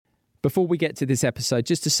Before we get to this episode,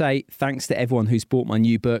 just to say thanks to everyone who's bought my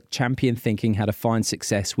new book, Champion Thinking: How to Find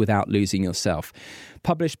Success Without Losing Yourself.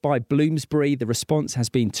 Published by Bloomsbury, the response has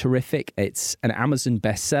been terrific. It's an Amazon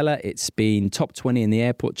bestseller. It's been top 20 in the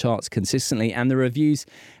airport charts consistently, and the reviews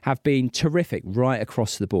have been terrific right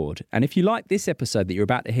across the board. And if you like this episode that you're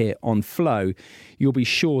about to hear on Flow, you'll be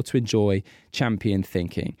sure to enjoy Champion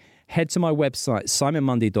Thinking. Head to my website,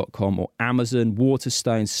 simonmundy.com, or Amazon,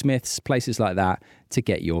 Waterstone, Smiths, places like that to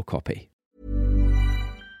get your copy.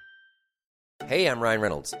 Hey, I'm Ryan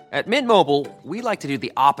Reynolds. At Mint Mobile, we like to do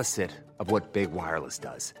the opposite of what Big Wireless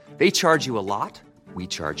does. They charge you a lot, we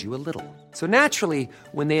charge you a little. So naturally,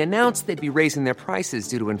 when they announced they'd be raising their prices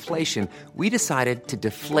due to inflation, we decided to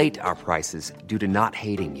deflate our prices due to not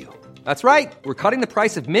hating you. That's right. We're cutting the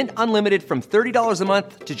price of Mint Unlimited from $30 a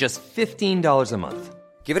month to just $15 a month.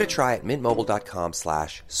 Give it a try at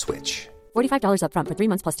mintmobile.com/switch. $45 up front for 3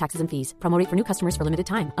 months plus taxes and fees. Promo rate for new customers for limited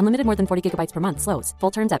time. Unlimited more than 40 gigabytes per month slows.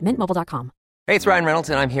 Full terms at mintmobile.com. Hey, it's Ryan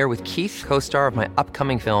Reynolds, and I'm here with Keith, co-star of my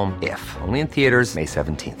upcoming film, If, only in theaters May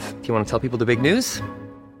 17th. Do you want to tell people the big news?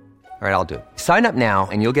 All right, I'll do it. Sign up now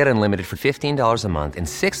and you'll get unlimited for $15 a month and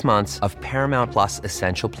 6 months of Paramount Plus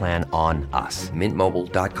Essential Plan on us.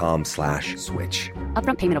 mintmobile.com/switch.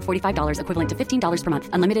 Upfront payment of $45 equivalent to $15 per month.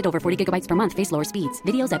 Unlimited over 40 gigabytes per month. Face lower speeds.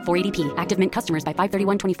 Videos at 480p. Active Mint customers by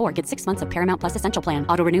 531.24 get 6 months of Paramount Plus Essential Plan.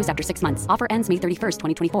 Auto renews after 6 months. Offer ends May 31st,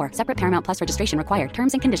 2024. Separate Paramount Plus registration required.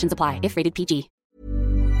 Terms and conditions apply if rated PG.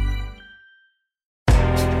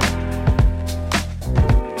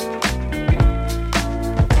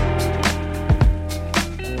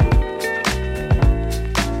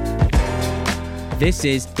 This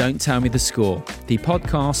is Don't Tell Me the Score, the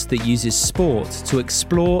podcast that uses sport to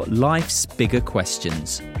explore life's bigger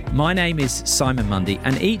questions. My name is Simon Mundy,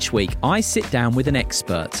 and each week I sit down with an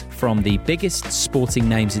expert, from the biggest sporting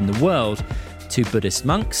names in the world to Buddhist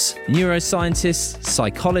monks, neuroscientists,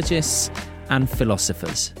 psychologists, and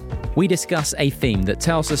philosophers. We discuss a theme that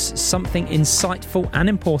tells us something insightful and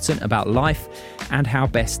important about life and how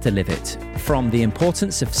best to live it, from the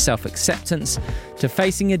importance of self-acceptance to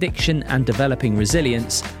facing addiction and developing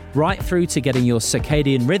resilience, right through to getting your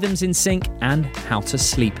circadian rhythms in sync and how to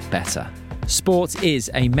sleep better. Sport is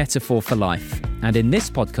a metaphor for life, and in this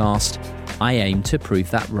podcast, I aim to prove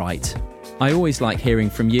that right. I always like hearing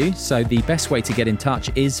from you, so the best way to get in touch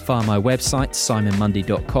is via my website,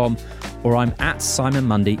 simonmundy.com, or I'm at Simon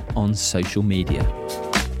Mundy on social media.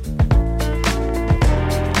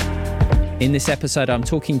 In this episode, I'm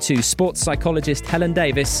talking to sports psychologist Helen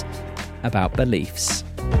Davis about beliefs.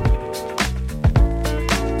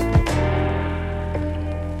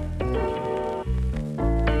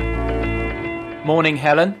 Morning,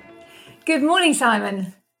 Helen. Good morning,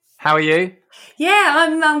 Simon. How are you? Yeah,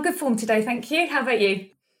 I'm good form today, thank you. How about you?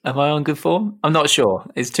 Am I on good form? I'm not sure.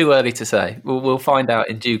 It's too early to say. We'll find out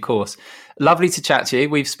in due course. Lovely to chat to you.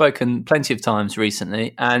 We've spoken plenty of times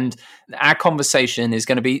recently, and our conversation is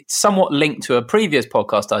going to be somewhat linked to a previous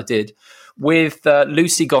podcast I did with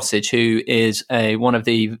Lucy Gossage, who is one of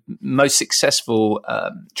the most successful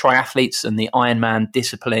triathletes in the Ironman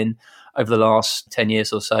discipline over the last 10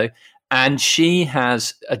 years or so. And she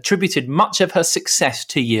has attributed much of her success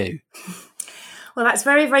to you. Well, that's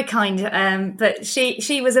very, very kind. But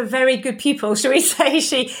she was a very good pupil, shall we say.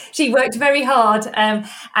 She worked very hard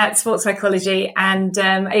at sports psychology, and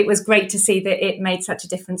it was great to see that it made such a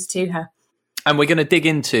difference to her. And we're going to dig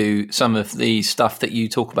into some of the stuff that you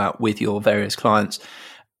talk about with your various clients.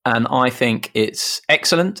 And I think it's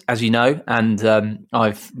excellent, as you know, and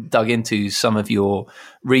I've dug into some of your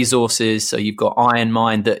resources. So you've got Iron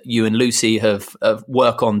Mind that you and Lucy have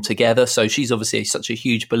worked on together. So she's obviously such a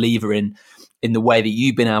huge believer in the way that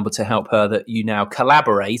you've been able to help her, that you now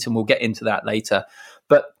collaborate, and we'll get into that later.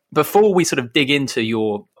 But before we sort of dig into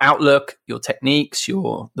your outlook, your techniques,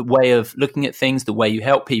 the way of looking at things, the way you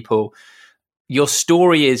help people, your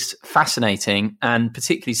story is fascinating and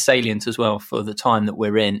particularly salient as well for the time that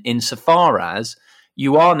we're in, insofar as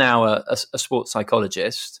you are now a sports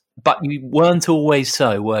psychologist, but you weren't always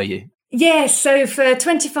so, were you? Yes, so for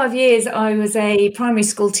 25 years, I was a primary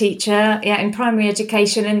school teacher in primary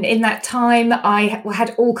education. And in that time, I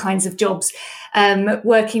had all kinds of jobs,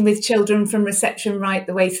 working with children from reception right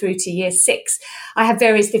the way through to year 6. I had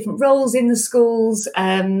various different roles in the schools,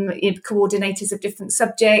 coordinators of different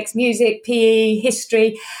subjects, music, PE,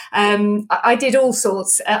 history. I did all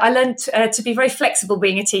sorts. I learned to be very flexible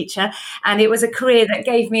being a teacher, and it was a career that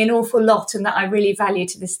gave me an awful lot and that I really value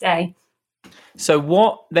to this day. So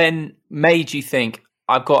what then made you think,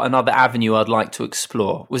 I've got another avenue I'd like to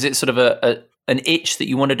explore? Was it sort of an an itch that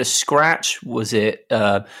you wanted to scratch? Was it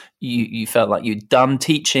you felt like you'd done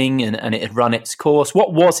teaching and it had run its course?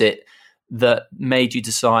 What was it that made you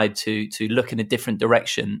decide to look in a different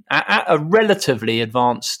direction at a relatively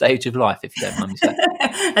advanced stage of life, if you don't mind me saying?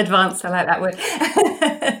 Advanced, I like that word.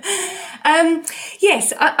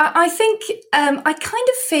 Yes, I think I kind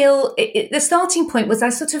of feel the starting point was I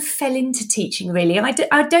sort of fell into teaching, really. And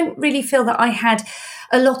I don't really feel that I had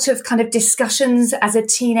a lot of kind of discussions as a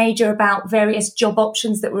teenager about various job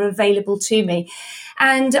options that were available to me.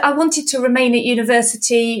 And I wanted to remain at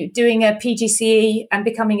university. Doing a PGCE and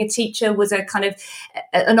becoming a teacher was a kind of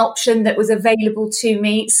an option that was available to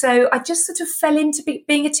me. So I just sort of fell into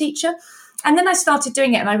being a teacher. And then I started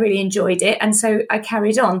doing it and I really enjoyed it. And so I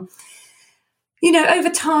carried on. You know, over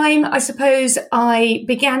time, I suppose I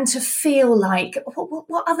began to feel like,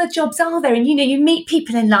 what other jobs are there? And, you know, you meet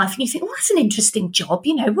people in life and you think, well, that's an interesting job.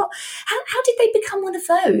 You know, how did they become one of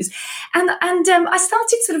those? And I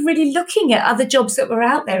started sort of really looking at other jobs that were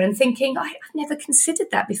out there and thinking, I've never considered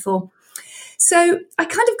that before. So I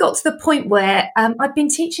kind of got to the point where I'd been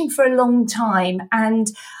teaching for a long time and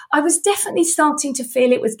I was definitely starting to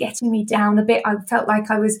feel it was getting me down a bit. I felt like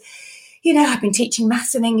I was, you know, I've been teaching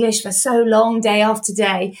maths and English for so long, day after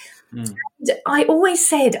day. And I always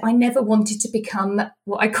said I never wanted to become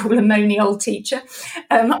what I call a moany old teacher.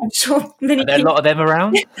 I'm sure many Are there a lot of them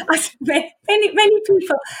around? many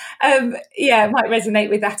people, might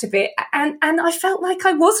resonate with that a bit. And I felt like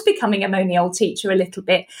I was becoming a moany old teacher a little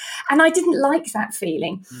bit, and I didn't like that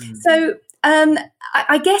feeling. So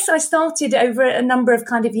I guess I started over a number of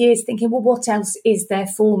kind of years thinking, well, what else is there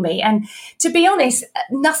for me? And to be honest,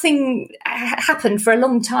 nothing happened for a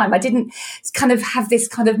long time. I didn't kind of have this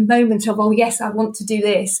kind of moment of, oh, yes, I want to do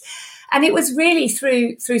this. And it was really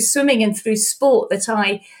through swimming and through sport that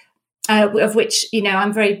of which, you know,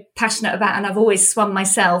 I'm very passionate about and I've always swum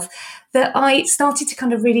myself, that I started to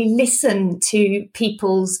kind of really listen to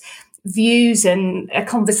people's views and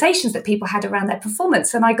conversations that people had around their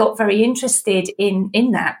performance. And I got very interested in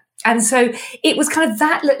that. And so it was kind of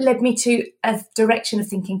that led me to a direction of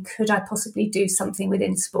thinking, could I possibly do something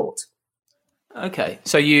within sport? Okay.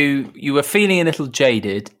 So you were feeling a little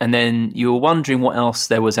jaded and then you were wondering what else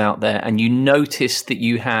there was out there. And you noticed that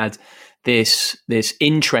you had this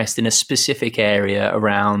interest in a specific area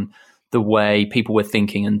around the way people were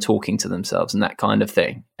thinking and talking to themselves and that kind of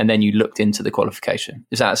thing. And then you looked into the qualification.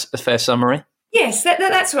 Is that a fair summary? Yes,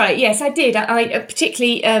 that's right. Yes, I did. I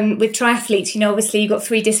particularly with triathletes, you know, obviously you've got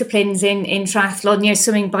three disciplines in triathlon, you know,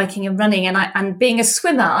 swimming, biking and running. And being a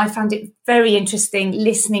swimmer, I found it very interesting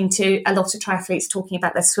listening to a lot of triathletes talking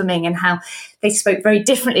about their swimming and how they spoke very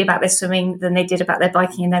differently about their swimming than they did about their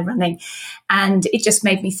biking and their running. And it just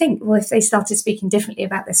made me think, well, if they started speaking differently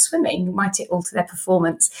about their swimming, might it alter their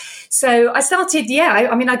performance? So I started,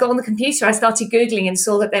 I got on the computer, I started Googling and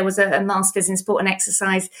saw that there was a master's in sport and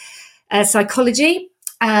exercise psychology.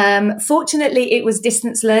 Fortunately, it was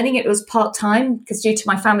distance learning. It was part-time because due to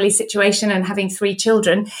my family situation and having 3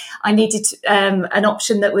 children, I needed an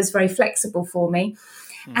option that was very flexible for me.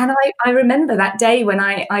 And I remember that day when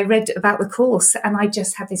I read about the course and I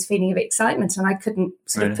just had this feeling of excitement and I couldn't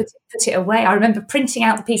sort of put it away. I remember printing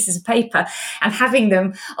out the pieces of paper and having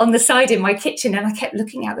them on the side in my kitchen. And I kept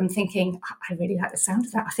looking at them thinking, I really like the sound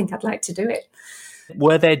of that. I think I'd like to do it.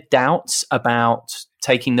 Were there doubts about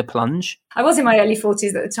taking the plunge? I was in my early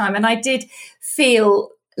 40s at the time, and I did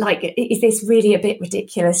feel like, is this really a bit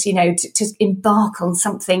ridiculous, you know, to embark on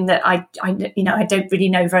something that I don't really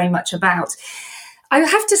know very much about. I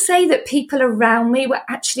have to say that people around me were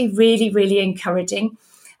actually really, really encouraging.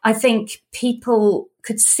 I think people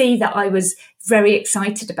could see that I was very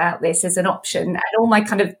excited about this as an option, and all my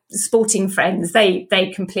kind of sporting friends,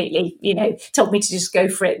 they completely, you know, told me to just go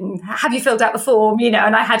for it and have you filled out the form, you know,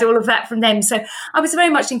 and I had all of that from them. So I was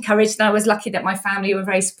very much encouraged, and I was lucky that my family were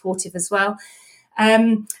very supportive as well.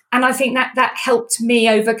 And I think that helped me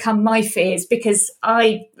overcome my fears, because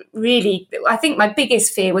I think my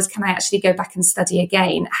biggest fear was, can I actually go back and study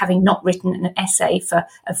again, having not written an essay for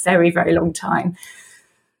a very, very long time.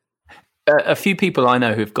 A few people I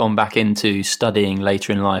know who've gone back into studying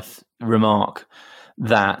later in life remark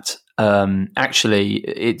that actually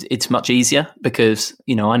it's much easier, because,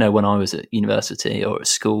 you know, I know when I was at university or at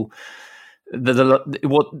school,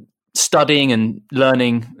 what studying and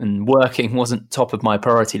learning and working wasn't top of my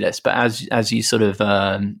priority list. But as you sort of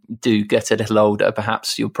do get a little older,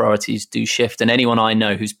 perhaps your priorities do shift. And anyone I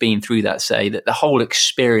know who's been through that say that the whole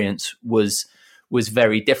experience was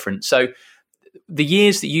very different. So the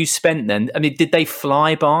years that you spent then, I mean, did they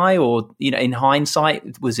fly by, or, you know, in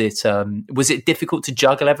hindsight, was it difficult to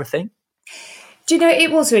juggle everything? Do you know,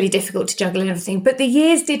 it was really difficult to juggle and everything, but the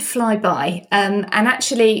years did fly by. And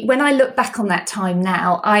actually, when I look back on that time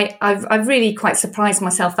now, I've really quite surprised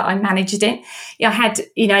myself that I managed it. I had,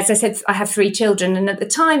 as I said, I have 3 children, and at the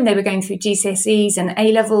time they were going through GCSEs and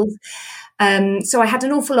A-levels. So I had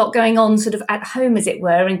an awful lot going on sort of at home, as it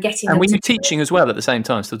were, and getting... And were you teaching as well at the same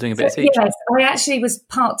time, still doing a bit of teaching? Yes, I actually was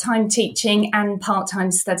part-time teaching and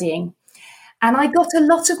part-time studying. And I got a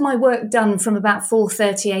lot of my work done from about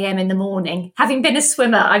 4:30 a.m. in the morning. Having been a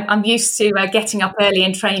swimmer, I'm used to getting up early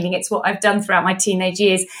and training. It's what I've done throughout my teenage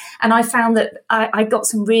years. And I found that I got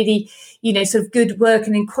some really, sort of good work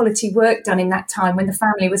and quality work done in that time when the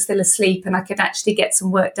family was still asleep, and I could actually get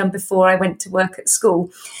some work done before I went to work at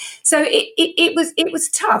school. So it was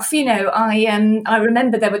tough. I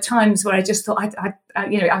remember there were times where I just thought,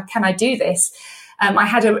 can I do this? I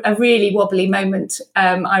had a really wobbly moment.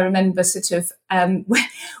 I remember sort of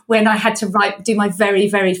when I had to do my very,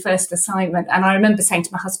 very first assignment. And I remember saying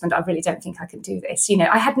to my husband, I really don't think I can do this.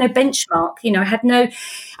 I had no benchmark.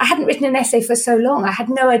 I hadn't written an essay for so long. I had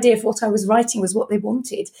no idea if what I was writing was what they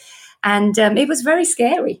wanted. And it was very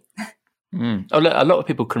scary. A lot of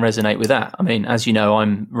people can resonate with that. I mean, as you know,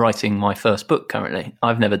 I'm writing my first book currently.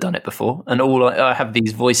 I've never done it before. And I have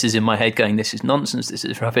these voices in my head going, this is nonsense, this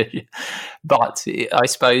is rubbish. But I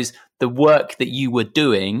suppose the work that you were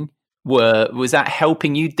doing, was that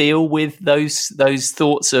helping you deal with those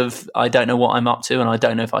thoughts of, I don't know what I'm up to and I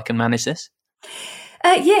don't know if I can manage this?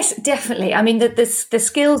 Yes, definitely. I mean, the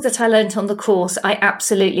skills that I learnt on the course, I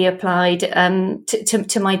absolutely applied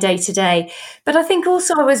to my day-to-day. But I think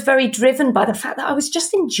also I was very driven by the fact that I was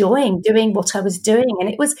just enjoying doing what I was doing. And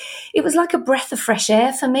it was like a breath of fresh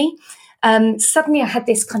air for me. Suddenly I had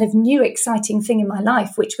this kind of new exciting thing in my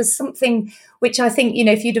life, which was something which I think,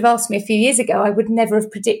 if you'd have asked me a few years ago, I would never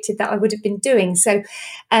have predicted that I would have been doing. So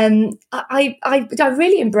I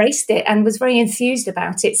really embraced it and was very enthused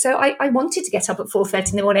about it. So I wanted to get up at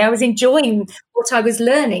 4:30 in the morning. I was enjoying what I was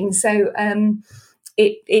learning. So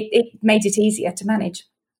it made it easier to manage.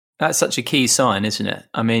 That's such a key sign, isn't it?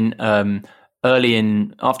 I mean,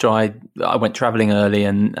 after I went traveling early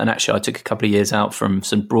and actually I took a couple of years out from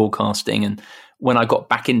some broadcasting, and when I got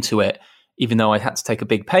back into it, even though I had to take a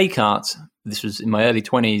big pay cut, this was in my early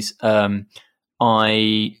 20s,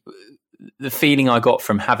 the feeling I got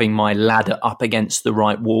from having my ladder up against the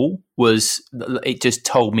right wall it just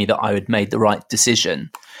told me that I had made the right decision.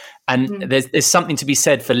 And there's something to be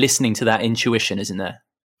said for listening to that intuition, isn't there?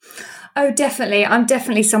 Oh, definitely. I'm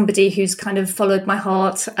definitely somebody who's kind of followed my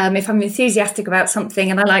heart. If I'm enthusiastic about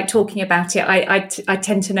something and I like talking about it, I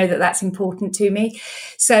tend to know that that's important to me.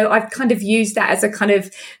 So I've kind of used that as a kind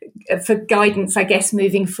of for guidance, I guess,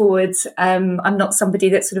 moving forwards. I'm not somebody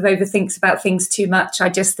that sort of overthinks about things too much. I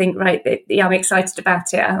just think, right, I'm excited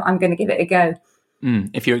about it. I'm going to give it a go.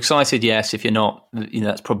 If you're excited, yes. If you're not,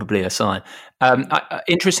 that's probably a sign.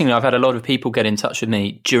 Interestingly, I've had a lot of people get in touch with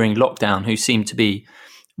me during lockdown who seem to be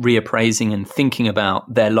reappraising and thinking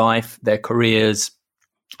about their life, their careers.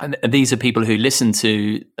 And these are people who listen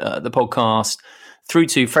to the podcast through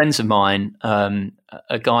to friends of mine.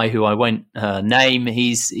 A guy who I won't name,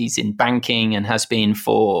 he's in banking and has been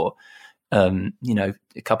for, a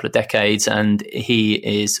couple of decades. And he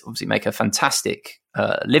is obviously make a fantastic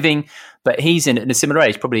living, but he's in a similar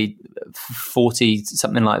age, probably 40,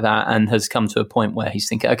 something like that, and has come to a point where he's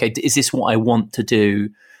thinking, okay, is this what I want to do,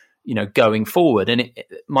 going forward? And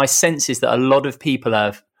my sense is that a lot of people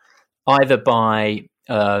have either by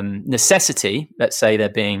necessity, let's say they're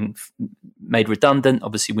being made redundant.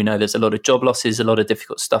 Obviously, we know there's a lot of job losses, a lot of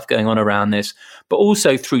difficult stuff going on around this, but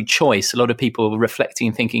also through choice. A lot of people are reflecting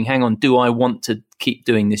and thinking, hang on, do I want to keep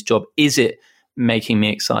doing this job? Is it making me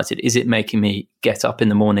excited? Is it making me get up in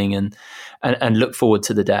the morning and look forward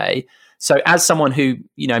to the day? So as someone who,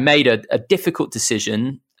 made a difficult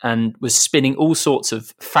decision and was spinning all sorts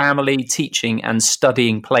of family, teaching and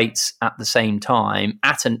studying plates at the same time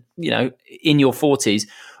in your 40s,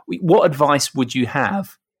 what advice would you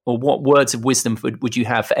have, or what words of wisdom would you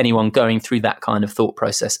have for anyone going through that kind of thought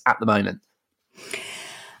process at the moment?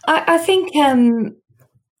 I think,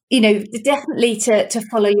 definitely to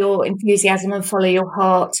follow your enthusiasm and follow your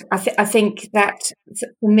heart. I think that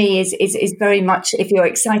for me is very much, if you're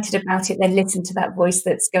excited about it, then listen to that voice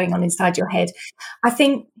that's going on inside your head. I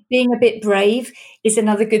think being a bit brave is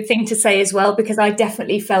another good thing to say as well, because I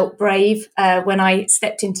definitely felt brave when I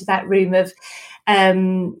stepped into that room of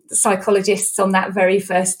psychologists on that very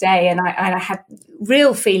first day, and I had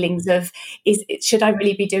real feelings of, should I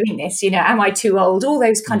really be doing this? Am I too old? All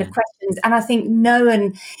those kind of questions. And I think know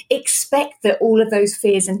and expect that all of those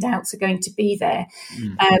fears and doubts are going to be there.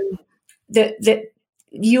 That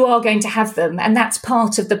you are going to have them, and that's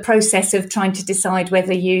part of the process of trying to decide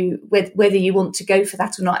whether you want to go for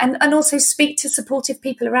that or not, and also speak to supportive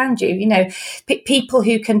people around you, people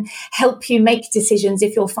who can help you make decisions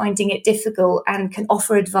if you're finding it difficult, and can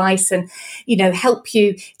offer advice and help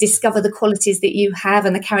you discover the qualities that you have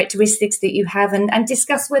and the characteristics that you have, and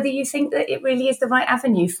discuss whether you think that it really is the right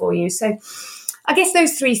avenue for you. So I guess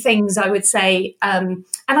those three things I would say, and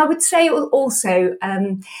I would say also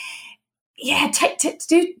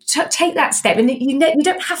take that step, and you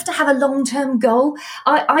don't have to have a long-term goal.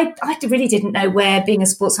 I really didn't know where being a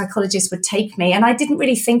sports psychologist would take me, and I didn't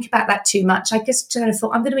really think about that too much. I just sort of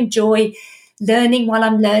thought, I'm going to enjoy learning while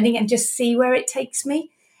I'm learning and just see where it takes me.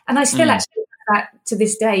 And I still actually do that to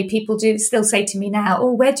this day. People do still say to me now,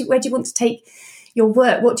 "Oh, where do you want to take your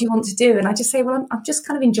work? What do you want to do?" And I just say, "Well, I'm just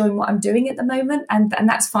kind of enjoying what I'm doing at the moment, and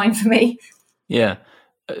that's fine for me." Yeah.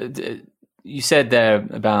 You said there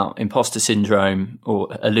about imposter syndrome, or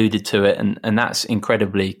alluded to it, and that's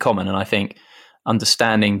incredibly common. And I think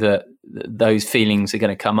understanding that those feelings are going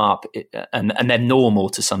to come up, and they're normal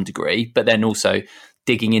to some degree, but then also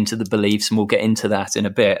digging into the beliefs, and we'll get into that in a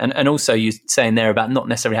bit. And also you saying there about not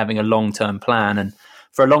necessarily having a long-term plan. And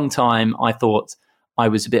for a long time, I thought I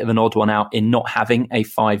was a bit of an odd one out in not having a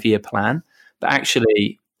 5-year plan, but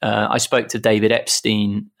actually I spoke to David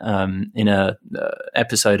Epstein in a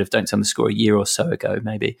episode of Don't Tell Me the Score a year or so ago,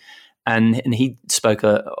 maybe, and he spoke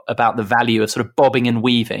about the value of sort of bobbing and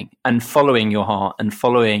weaving and following your heart and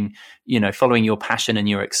following your passion and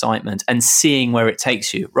your excitement and seeing where it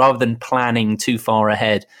takes you rather than planning too far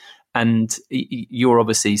ahead. And you're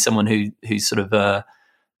obviously someone who sort of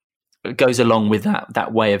goes along with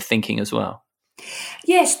that way of thinking as well.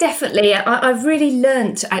 Yes, definitely. I've really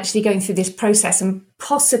learnt actually going through this process, and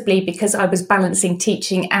possibly because I was balancing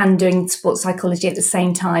teaching and doing sports psychology at the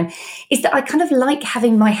same time, is that I kind of like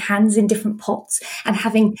having my hands in different pots and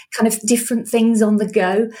having kind of different things on the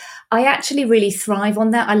go. I actually really thrive on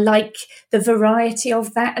that. I like the variety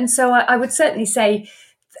of that. And so I would certainly say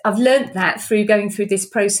I've learned that through going through this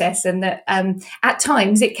process, and that at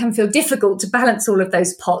times it can feel difficult to balance all of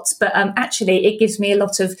those pots, but actually it gives me a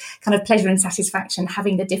lot of kind of pleasure and satisfaction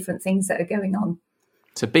having the different things that are going on.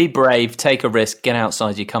 So be brave, take a risk, get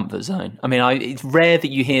outside your comfort zone. I mean, it's rare that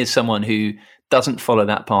you hear someone who doesn't follow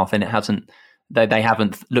that path and they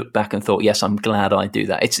haven't looked back and thought, yes, I'm glad I do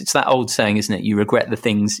that. It's that old saying, isn't it? You regret the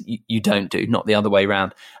things you don't do, not the other way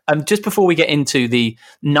around. Just before we get into the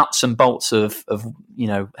nuts and bolts of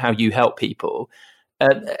how you help people,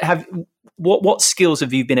 what skills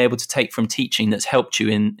have you been able to take from teaching that's helped you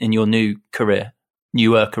in your newer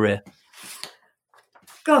career?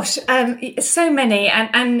 Gosh, so many.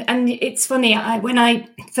 And it's funny, when I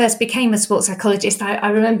first became a sports psychologist, I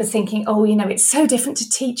remember thinking, it's so different to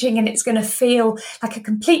teaching and it's going to feel like a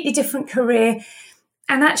completely different career.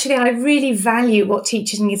 And actually, I really value what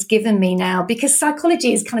teaching has given me now, because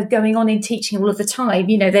psychology is kind of going on in teaching all of the time.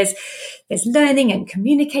 There's learning and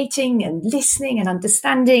communicating and listening and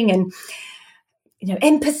understanding and,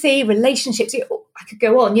 empathy, relationships. I could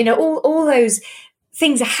go on, all those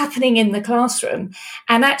things are happening in the classroom,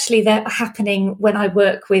 and actually they're happening when I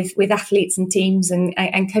work with athletes and teams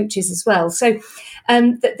and coaches as well. So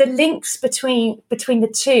the links between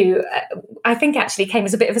the two, I think actually came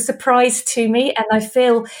as a bit of a surprise to me. And I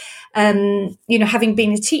feel, having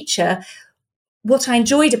been a teacher, what I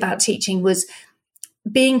enjoyed about teaching was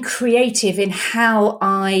being creative in how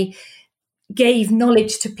I gave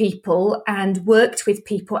knowledge to people and worked with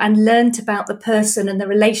people and learnt about the person and the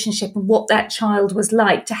relationship and what that child was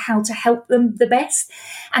like, to how to help them the best.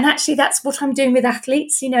 And actually that's what I'm doing with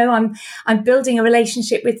athletes. I'm building a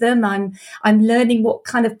relationship with them. I'm learning what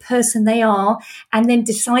kind of person they are, and then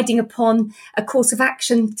deciding upon a course of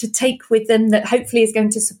action to take with them that hopefully is going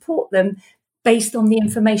to support them based on the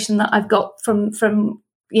information that I've got from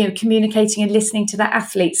communicating and listening to that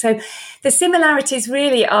athlete. So the similarities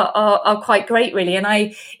really are quite great, really.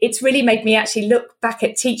 And it's really made me actually look back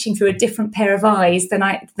at teaching through a different pair of eyes than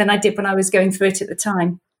I did when I was going through it at the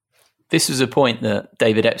time. This was a point that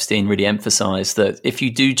David Epstein really emphasized, that if you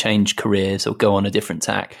do change careers or go on a different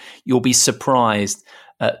tack, you'll be surprised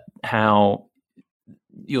at how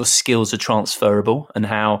your skills are transferable, and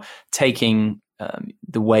how taking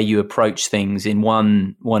the way you approach things in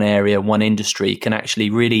one area, one industry, can actually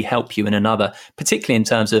really help you in another, particularly in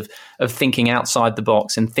terms of thinking outside the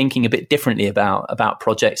box and thinking a bit differently about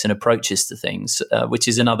projects and approaches to things, which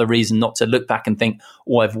is another reason not to look back and think,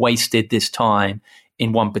 I've wasted this time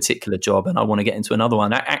in one particular job and I want to get into another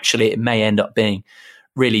one. Actually, it may end up being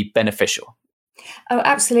really beneficial. Oh,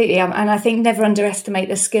 absolutely. And I think never underestimate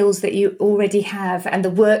the skills that you already have and the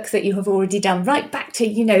work that you have already done, right back to,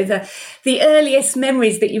 the earliest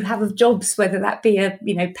memories that you have of jobs, whether that be a,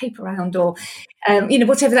 paper round or,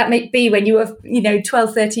 whatever that may be when you were,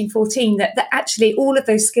 12, 13, 14, that actually all of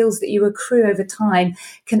those skills that you accrue over time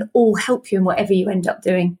can all help you in whatever you end up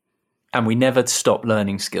doing. And we never stop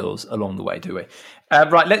learning skills along the way, do we?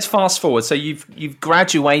 Right, let's fast forward. So you've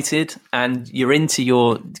graduated and you're into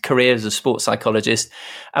your career as a sports psychologist.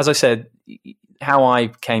 As I said, how I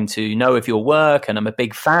came to know of your work, and I'm a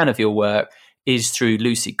big fan of your work, is through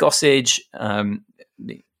Lucy Gossage,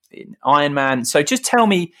 Ironman. So just tell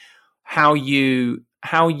me how you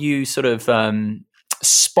sort of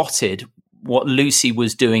spotted what Lucy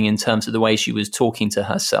was doing in terms of the way she was talking to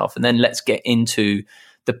herself, and then let's get into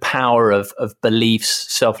the power of beliefs,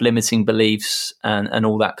 self-limiting beliefs, and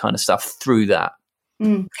all that kind of stuff through that.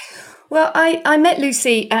 Well, I met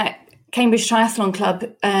Lucy at Cambridge Triathlon Club.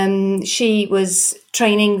 She was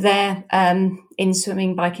training there in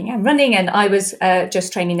swimming, biking and running, and I was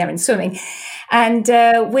just training there in swimming. And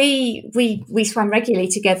we swam regularly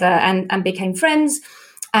together and became friends.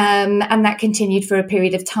 And that continued for a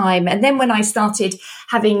period of time. And then when I started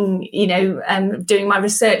having, doing my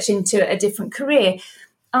research into a different career,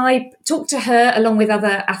 I talked to her along with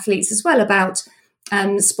other athletes as well about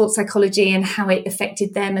sports psychology and how it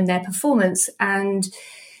affected them and their performance. And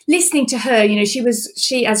listening to her,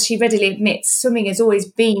 she, as she readily admits, swimming has always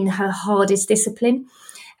been her hardest discipline.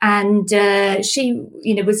 And she,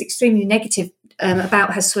 was extremely negative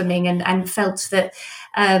about her swimming and felt that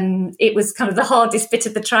it was kind of the hardest bit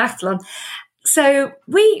of the triathlon. So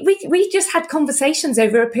we just had conversations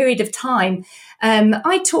over a period of time.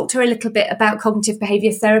 I talked to her a little bit about cognitive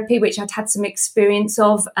behaviour therapy, which I'd had some experience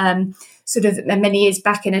of sort of many years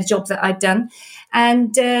back in a job that I'd done.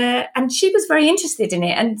 And she was very interested in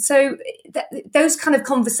it. And so those kind of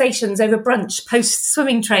conversations over brunch post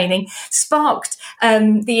swimming training sparked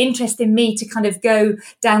the interest in me to kind of go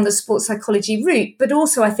down the sports psychology route, but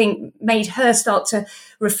also I think made her start to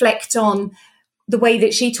reflect on the way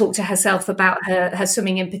that she talked to herself about her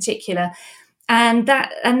swimming in particular. And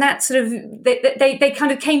that sort of, they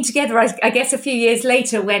kind of came together, I guess, a few years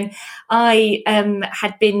later when I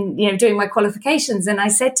had been, doing my qualifications. And I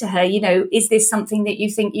said to her, is this something that you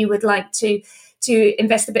think you would like to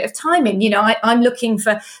invest a bit of time in? I'm looking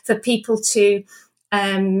for people to,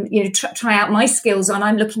 try out my skills on.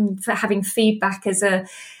 I'm looking for having feedback as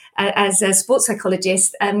a sports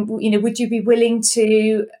psychologist. Would you be willing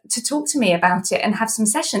to talk to me about it and have some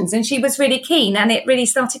sessions? And she was really keen, and it really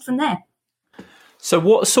started from there. So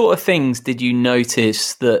what sort of things did you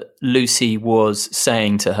notice that Lucy was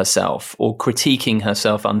saying to herself or critiquing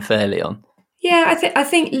herself unfairly on? Yeah, I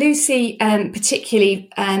think Lucy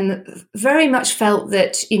particularly very much felt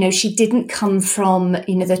that, she didn't come from,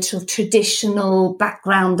 the sort of traditional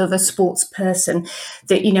background of a sports person,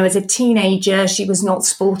 that, as a teenager, she was not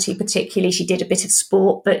sporty particularly. She did a bit of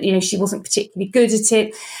sport, but, she wasn't particularly good at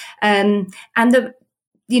it.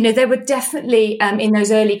 There were definitely in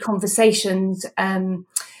those early conversations,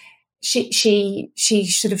 she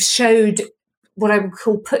sort of showed what I would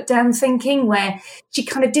call put down thinking, where she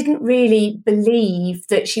kind of didn't really believe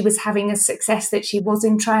that she was having a success that she was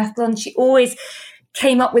in triathlon. She always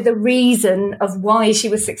came up with a reason of why she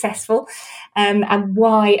was successful and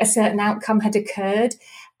why a certain outcome had occurred,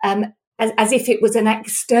 as if it was an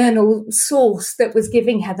external source that was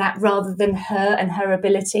giving her that rather than her and her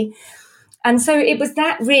ability. And so it was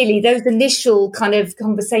that really, those initial kind of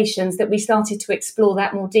conversations that we started to explore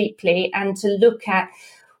that more deeply and to look at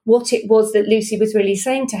what it was that Lucy was really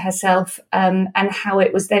saying to herself and how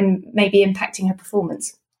it was then maybe impacting her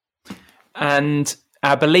performance. And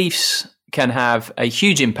our beliefs can have a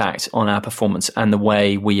huge impact on our performance and the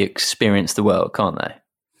way we experience the world, can't they?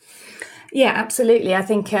 Yeah, absolutely. I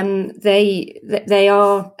think they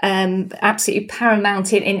are absolutely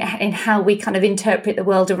paramount in how we kind of interpret the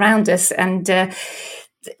world around us. And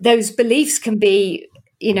those beliefs can be,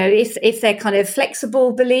 if they're kind of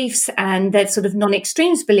flexible beliefs and they're sort of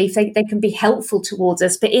non-extremes beliefs, they can be helpful towards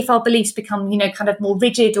us. But if our beliefs become, kind of more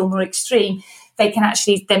rigid or more extreme, they can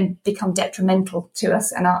actually then become detrimental to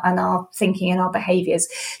us and our thinking and our behaviours.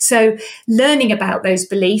 So learning about those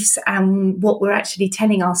beliefs and what we're actually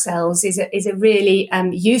telling ourselves is a really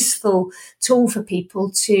useful tool for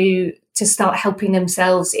people to start helping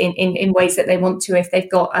themselves in ways that they want to, if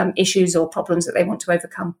they've got issues or problems that they want to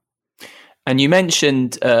overcome. And you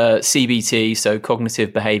mentioned CBT, so cognitive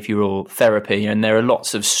behavioural therapy, and there are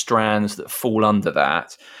lots of strands that fall under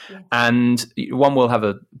that. Yes. And one we'll have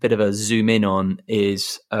a bit of a zoom in on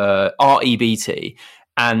is REBT.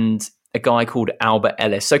 And a guy called Albert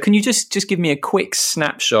Ellis. So can you just give me a quick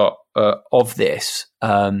snapshot of this?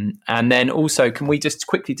 And then also, can we just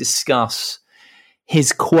quickly discuss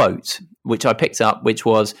his quote, which I picked up, which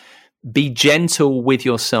was, "Be gentle with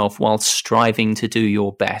yourself while striving to do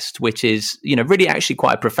your best," which is, really actually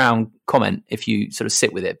quite a profound comment if you sort of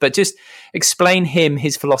sit with it. But just explain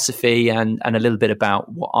his philosophy and a little bit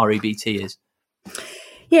about what REBT is.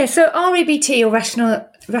 Yeah, so REBT, or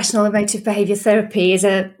rational emotive behaviour therapy, is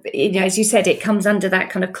as you said, it comes under that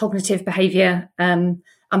kind of cognitive behaviour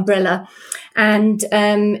umbrella, and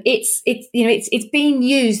it's been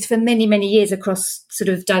used for many, many years across sort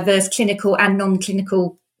of diverse clinical and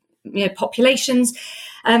non-clinical populations,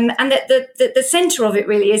 and that the centre of it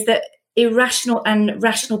really is that irrational and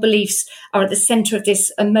rational beliefs are at the centre of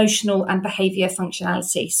this emotional and behaviour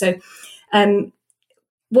functionality. So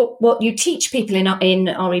what you teach people in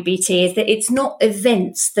REBT is that it's not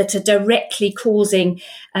events that are directly causing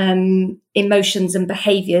emotions and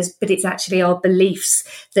behaviours, but it's actually our beliefs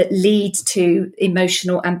that lead to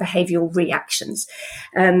emotional and behavioural reactions.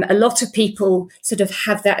 A lot of people sort of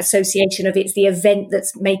have that association of it's the event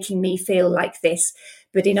that's making me feel like this.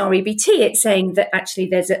 But in REBT, it's saying that actually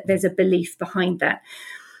there's a belief behind that.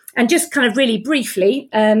 And just kind of really briefly,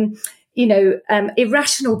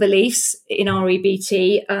 irrational beliefs in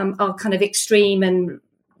REBT are kind of extreme and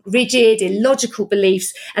rigid, illogical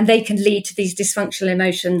beliefs, and they can lead to these dysfunctional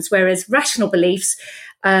emotions, whereas rational beliefs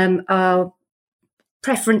are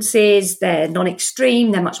preferences, they're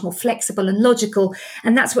non-extreme, they're much more flexible and logical,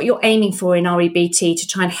 and that's what you're aiming for in REBT, to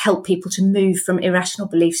try and help people to move from irrational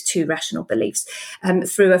beliefs to rational beliefs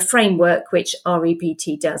through a framework which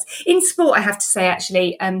REBT does. In sport, I have to say,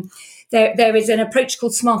 actually, there is an approach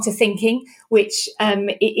called smarter thinking, which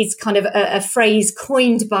is kind of a phrase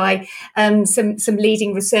coined by some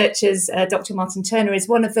leading researchers. Dr. Martin Turner is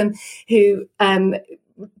one of them, who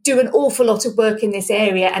do an awful lot of work in this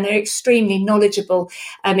area, and they're extremely knowledgeable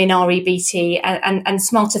in REBT. And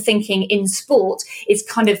smarter thinking in sport is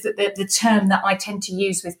kind of the term that I tend to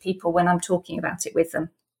use with people when I'm talking about it with them.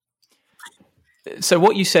 So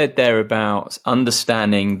what you said there about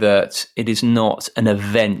understanding that it is not an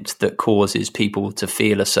event that causes people to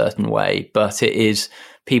feel a certain way, but it is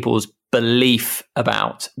people's belief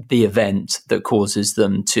about the event that causes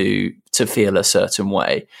them to feel a certain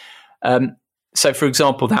way. So, for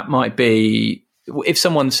example, that might be if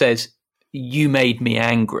someone says, "You made me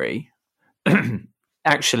angry,"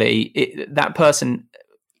 actually, that person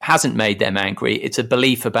hasn't made them angry. It's a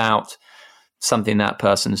belief about something that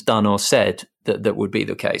person's done or said that would be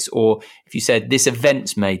the case. Or if you said, "This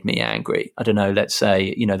event's made me angry," I don't know, let's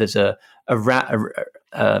say, there's a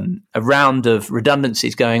round of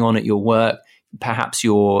redundancies going on at your work, perhaps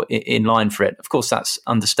you're in line for it. Of course, that's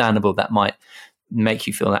understandable. That might make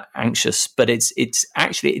you feel anxious, but it's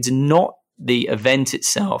not the event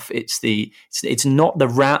itself. It's not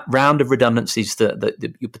the round of redundancies that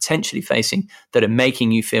you're potentially facing that are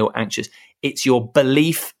making you feel anxious. It's your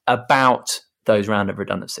belief about those round of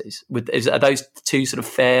redundancies. Are those two sort of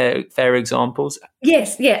fair examples?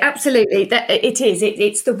 Yes, yeah, absolutely. It is.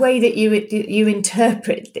 It's the way that you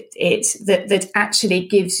interpret it that actually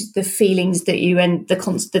gives the feelings that you and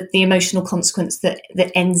the emotional consequence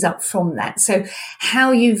that ends up from that. So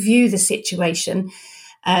how you view the situation.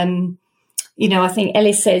 I think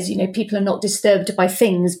Ellis says, people are not disturbed by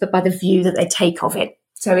things, but by the view that they take of it.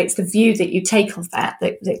 So it's the view that you take of that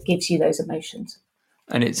gives you those emotions.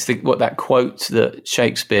 And it's what that quote that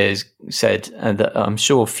Shakespeare said, and that I'm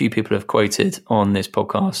sure a few people have quoted on this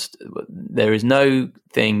podcast: "There is no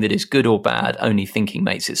thing that is good or bad, only thinking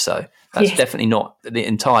makes it so." That's definitely not the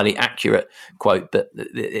entirely accurate quote, but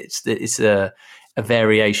it's a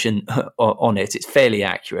variation on it. It's fairly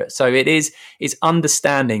accurate. So it's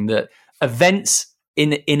understanding that events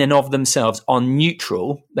in and of themselves are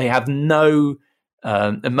neutral. They have no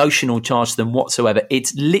emotional charge to them whatsoever.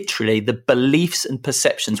 It's literally the beliefs and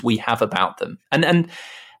perceptions we have about them. And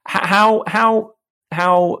how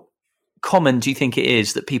common do you think it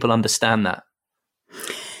is that people understand that?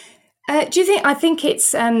 I think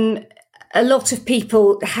it's a lot of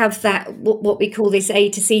people have that, what we call this A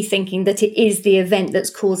to C thinking, that it is the event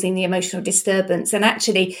that's causing the emotional disturbance. And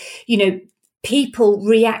actually, people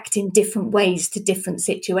react in different ways to different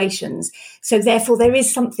situations. So therefore, there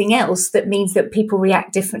is something else that means that people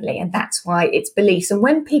react differently. And that's why it's beliefs. And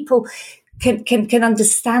when people can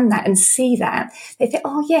understand that and see that, they think,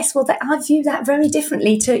 oh, yes, well, I view that very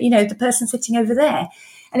differently to, the person sitting over there.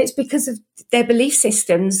 And it's because of their belief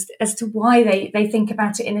systems as to why they think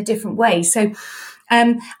about it in a different way. So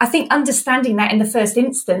I think understanding that in the first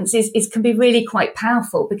instance is can be really quite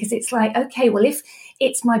powerful, because it's like, okay, well, if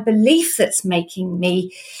it's my belief that's making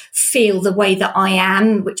me feel the way that I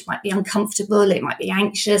am, which might be uncomfortable, it might be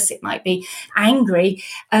anxious, it might be angry,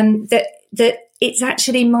 that it's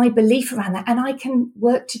actually my belief around that, and I can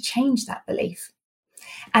work to change that belief.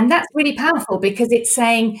 And that's really powerful, because it's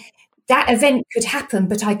saying that event could happen,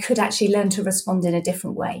 but I could actually learn to respond in a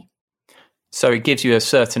different way. So it gives you a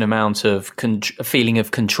certain amount of a feeling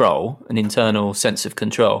of control, an internal sense of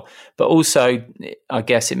control. But also, I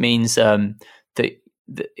guess it means that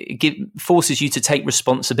it forces you to take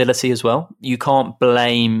responsibility as well. You can't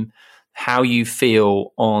blame how you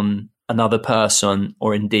feel on another person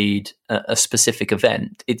or indeed a specific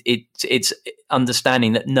event. It's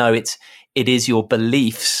understanding that it is your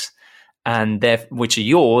beliefs and which are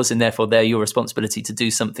yours, and therefore they're your responsibility to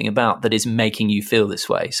do something about, that is making you feel this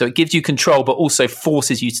way. So it gives you control, but also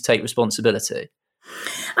forces you to take responsibility.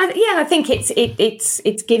 I think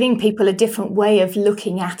it's giving people a different way of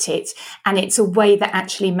looking at it, and it's a way that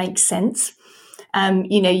actually makes sense.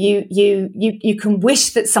 You can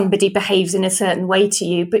wish that somebody behaves in a certain way to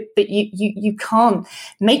you, but you can't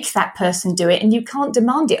make that person do it, and you can't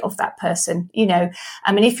demand it of that person.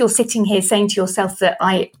 If you're sitting here saying to yourself that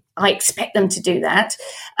I expect them to do that,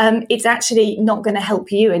 it's actually not going to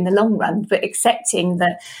help you in the long run. But accepting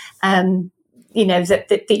that,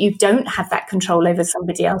 that you don't have that control over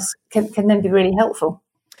somebody else can then be really helpful.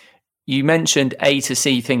 You mentioned A to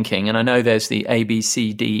C thinking, and I know there's the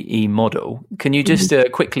ABCDE model. Can you just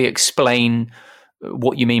quickly explain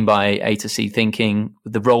what you mean by A to C thinking,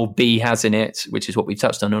 the role B has in it, which is what we've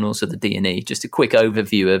touched on, and also the D and E? Just a quick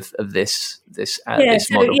overview of this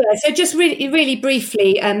model. So just really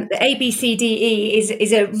briefly, the ABCDE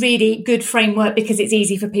is a really good framework because it's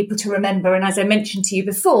easy for people to remember. And as I mentioned to you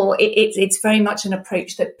before, it's very much an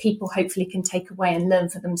approach that people hopefully can take away and learn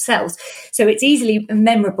for themselves. So it's easily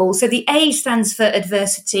memorable. So the A stands for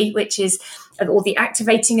adversity, which is or the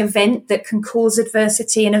activating event that can cause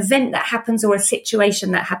adversity, an event that happens or a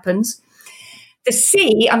situation that happens. The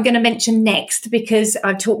C I'm going to mention next because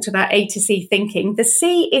I've talked about A to C thinking. The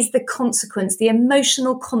C is the consequence, the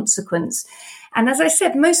emotional consequence. And as I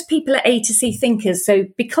said, most people are A to C thinkers. So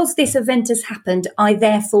because this event has happened, I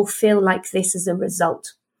therefore feel like this as a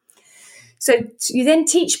result. So you then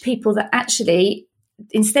teach people that actually,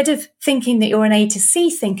 instead of thinking that you're an A to C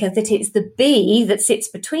thinker, that it's the B that sits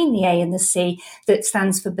between the A and the C that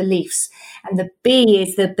stands for beliefs. And the B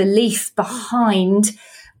is the belief behind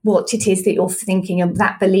what it is that you're thinking, and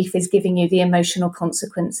that belief is giving you the emotional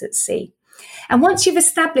consequence at C. And once you've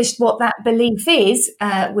established what that belief is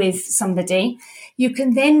with somebody, you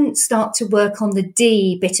can then start to work on the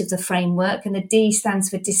D bit of the framework. And the D stands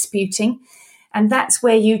for disputing. And that's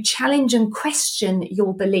where you challenge and question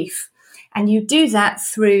your belief. And you do that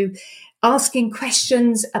through asking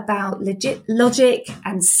questions about logic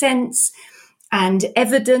and sense and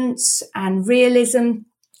evidence and realism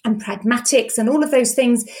and pragmatics and all of those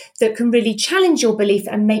things that can really challenge your belief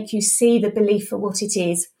and make you see the belief for what it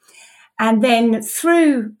is. And then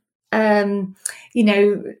through,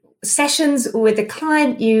 sessions with the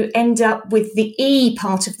client, you end up with the E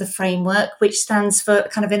part of the framework, which stands for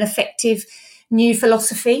kind of an effective new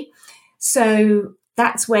philosophy. So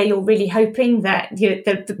that's where you're really hoping that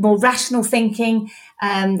the more rational thinking,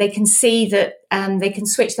 they can see that they can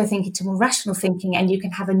switch their thinking to more rational thinking, and you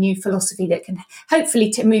can have a new philosophy that can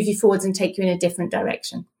hopefully move you forwards and take you in a different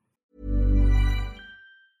direction.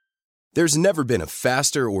 There's never been a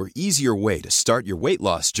faster or easier way to start your weight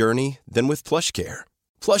loss journey than with PlushCare.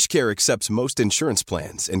 PlushCare accepts most insurance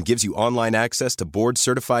plans and gives you online access to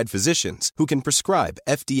board-certified physicians who can prescribe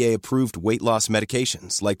FDA-approved weight loss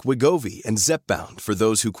medications like Wegovy and Zepbound for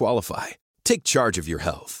those who qualify. Take charge of your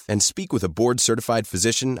health and speak with a board-certified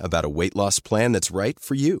physician about a weight loss plan that's right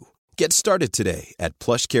for you. Get started today at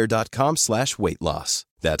plushcare.com/weight-loss.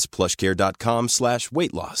 That's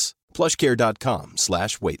plushcare.com/weight-loss.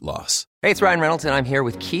 plushcare.com/weight-loss. Hey, it's Ryan Reynolds, and I'm here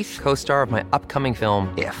with Keith, co-star of my upcoming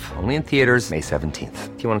film, If, only in theaters May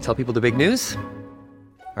 17th. Do you want to tell people the big news?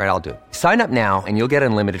 All right, I'll do it. Sign up now and you'll get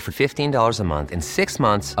unlimited for $15 a month and 6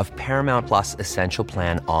 months of Paramount Plus Essential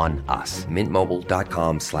Plan on us.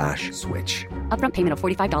 MintMobile.com/switch. Upfront payment of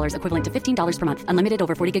 $45 equivalent to $15 per month. Unlimited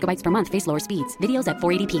over 40 gigabytes per month. Face lower speeds. Videos at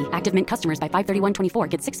 480p. Active Mint customers by 531.24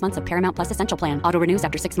 get 6 months of Paramount Plus Essential Plan. Auto renews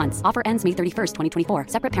after 6 months. Offer ends May 31st, 2024.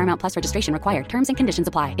 Separate Paramount Plus registration required. Terms and conditions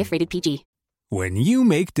apply if rated PG. When you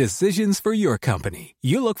make decisions for your company,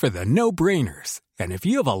 you look for the no-brainers. And if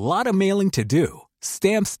you have a lot of mailing to do,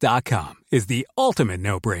 Stamps.com is the ultimate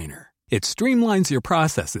no-brainer. It streamlines your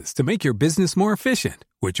processes to make your business more efficient,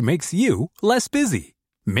 which makes you less busy.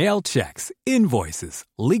 Mail checks, invoices,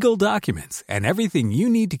 legal documents, and everything you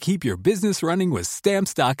need to keep your business running with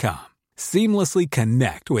Stamps.com. Seamlessly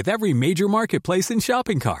connect with every major marketplace and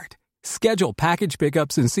shopping cart. Schedule package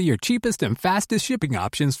pickups and see your cheapest and fastest shipping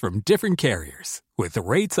options from different carriers, with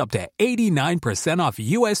rates up to 89% off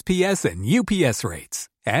USPS and UPS rates.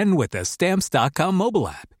 And with the Stamps.com mobile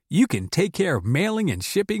app, you can take care of mailing and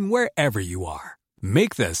shipping wherever you are.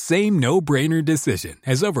 Make the same no-brainer decision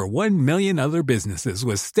as over 1 million other businesses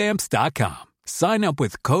with Stamps.com. Sign up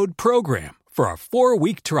with code PROGRAM for a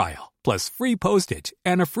 4-week trial, plus free postage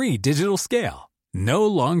and a free digital scale. No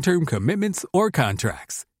long-term commitments or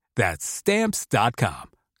contracts. That's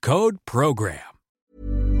Stamps.com. Code PROGRAM.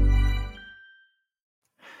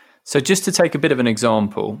 So just to take a bit of an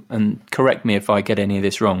example, and correct me if I get any of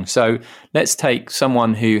this wrong. So let's take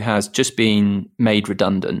someone who has just been made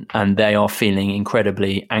redundant and they are feeling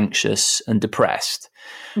incredibly anxious and depressed.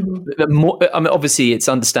 Mm-hmm. Obviously, it's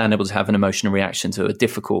understandable to have an emotional reaction to a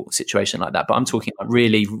difficult situation like that, but I'm talking about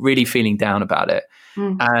really, really feeling down about it.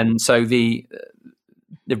 Mm. And so the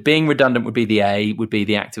being redundant would be the A, would be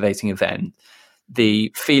the activating event.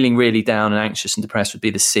 The feeling really down and anxious and depressed would be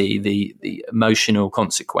the C, the emotional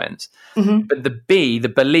consequence. Mm-hmm. But the B, the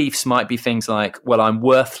beliefs might be things like, well, I'm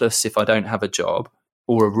worthless if I don't have a job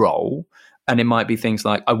or a role. And it might be things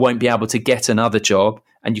like, I won't be able to get another job.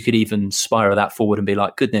 And you could even spiral that forward and be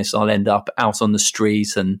like, goodness, I'll end up out on the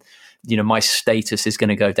street and, you know, my status is going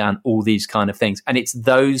to go down, all these kind of things. And it's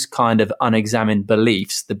those kind of unexamined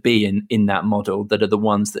beliefs, the B in that model, that are the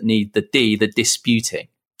ones that need the D, the disputing.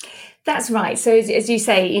 That's right. So as you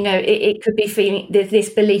say, you know, it could be feeling this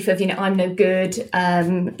belief of, you know, I'm no good.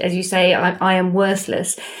 As you say, I am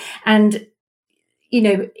worthless. And, you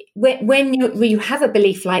know, when you have a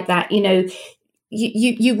belief like that, you know,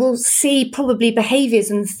 you will see probably behaviors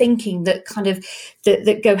and thinking that kind of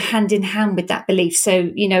that go hand in hand with that belief. So,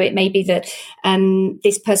 you know, it may be that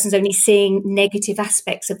this person's only seeing negative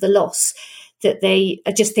aspects of the loss, that they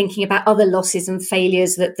are just thinking about other losses and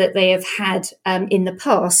failures that they have had in the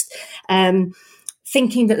past,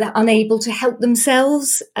 thinking that they're unable to help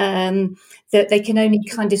themselves, that they can only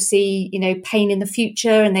kind of see, you know, pain in the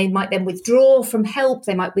future, and they might then withdraw from help,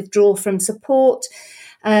 they might withdraw from support,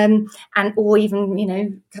 or even, you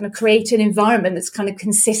know, kind of create an environment that's kind of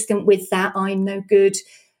consistent with that I'm no good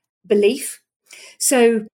belief.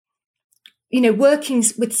 So, you know, working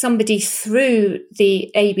with somebody through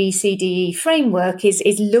the ABCDE framework is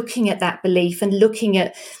looking at that belief and looking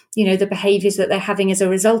at, you know, the behaviors that they're having as a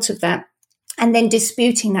result of that, and then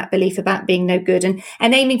disputing that belief about being no good and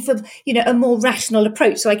aiming for, you know, a more rational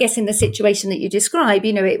approach. So I guess in the situation that you describe,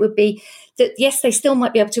 you know, it would be that, yes, they still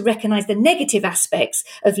might be able to recognize the negative aspects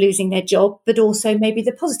of losing their job, but also maybe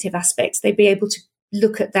the positive aspects. They'd be able to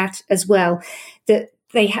look at that as well, that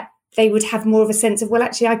they would have more of a sense of, well,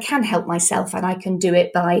 actually, I can help myself and I can do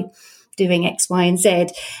it by doing X, Y, and Z,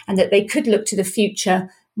 and that they could look to the future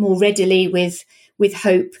more readily with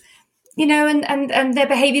hope, you know, and their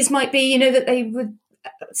behaviours might be, you know, that they would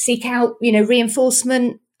seek out, you know,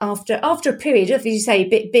 reinforcement after a period of, as you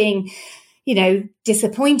say, being, you know,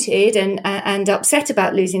 disappointed and upset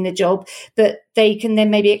about losing the job, but they can then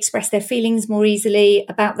maybe express their feelings more easily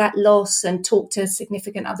about that loss and talk to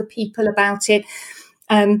significant other people about it.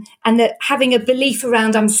 And that having a belief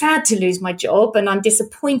around I'm sad to lose my job and I'm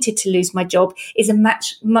disappointed to lose my job is a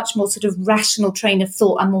much more sort of rational train of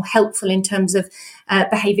thought and more helpful in terms of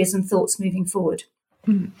behaviours and thoughts moving forward.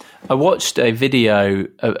 I watched a video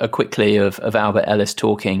quickly of Albert Ellis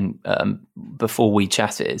talking before we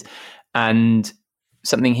chatted, and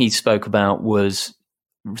something he spoke about was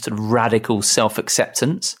sort of radical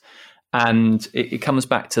self-acceptance. And it comes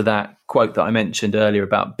back to that quote that I mentioned earlier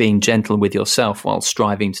about being gentle with yourself while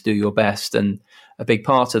striving to do your best. And a big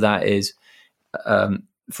part of that is,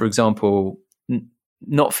 for example,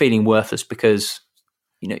 not feeling worthless because,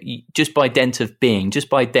 you know, just by dint of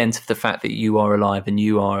the fact that you are alive and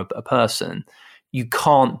you are a person, you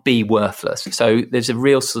can't be worthless. So there's a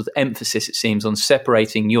real sort of emphasis, it seems, on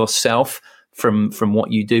separating yourself from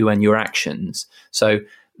what you do and your actions. So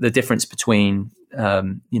the difference between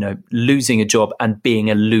you know, losing a job and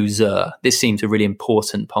being a loser, this seems a really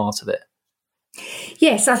important part of it.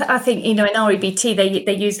 Yes, I think, you know, in REBT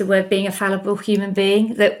they use the word being a fallible human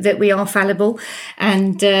being, that we are fallible,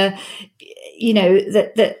 and you know,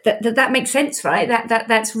 that makes sense, right?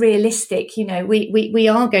 That's realistic. You know, we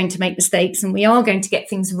are going to make mistakes and we are going to get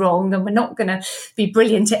things wrong, and we're not going to be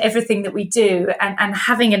brilliant at everything that we do. And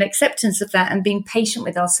having an acceptance of that and being patient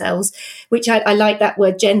with ourselves, which I like that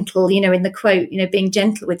word gentle, you know, in the quote, you know, being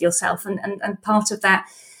gentle with yourself. And part of that,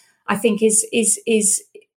 I think, is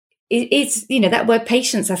it's, that word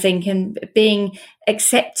patience, I think, and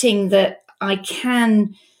accepting that I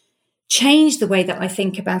can change the way that I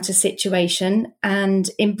think about a situation and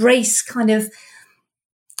embrace kind of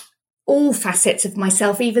all facets of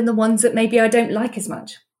myself, even the ones that maybe I don't like as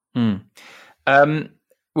much.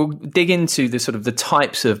 We'll dig into the sort of the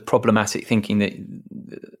types of problematic thinking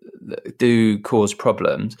that do cause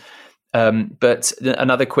problems. But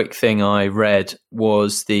another quick thing I read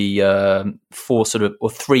was the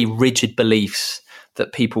 3 rigid beliefs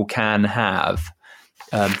that people can have,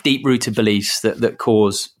 deep-rooted beliefs that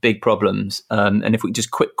cause big problems. And if we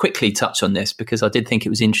just quickly touch on this, because I did think it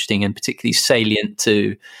was interesting and particularly salient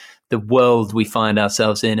to the world we find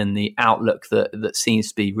ourselves in and the outlook that seems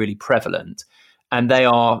to be really prevalent. And they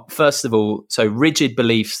are, first of all, so rigid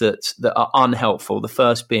beliefs that are unhelpful. The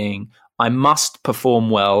first being, I must perform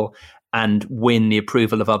well and win the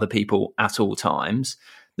approval of other people at all times.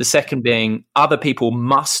 The second being, other people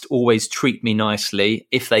must always treat me nicely.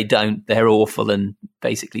 If they don't, they're awful and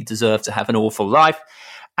basically deserve to have an awful life.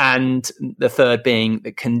 And the third being,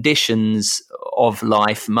 the conditions of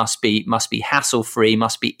life must be hassle-free,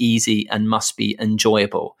 must be easy, and must be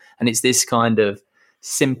enjoyable. And it's this kind of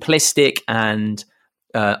simplistic and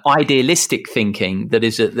idealistic thinking that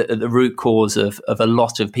is at the root cause of a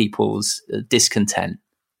lot of people's discontent.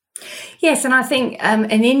 Yes, and I think an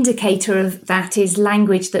indicator of that is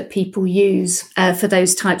language that people use for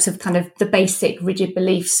those types of kind of the basic rigid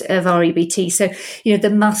beliefs of REBT. So, the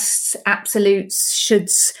musts, absolutes,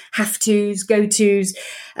 shoulds, have tos, go tos,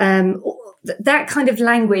 that kind of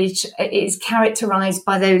language is characterized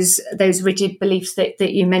by those rigid beliefs that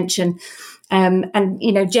you mentioned. And,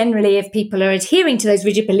 generally, if people are adhering to those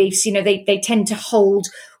rigid beliefs, they tend to hold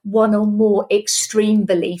one or more extreme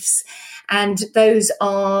beliefs. And those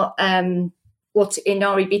are what in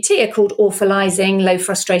REBT are called awfulizing, low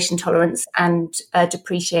frustration tolerance, and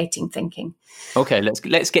depreciating thinking. Okay, let's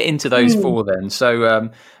get into those 4 then. So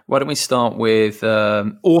why don't we start with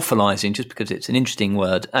awfulizing, just because it's an interesting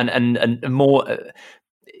word, and more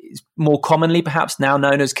commonly perhaps now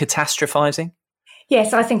known as catastrophizing?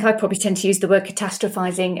 Yes, I think I probably tend to use the word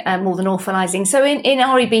catastrophizing more than awfulizing. So in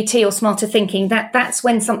REBT or smarter thinking, that's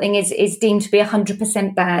when something is deemed to be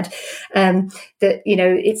 100% bad. That,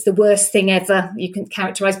 it's the worst thing ever. You can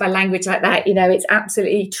characterize by language like that. It's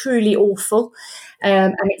absolutely, truly awful,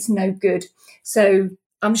 and it's no good. So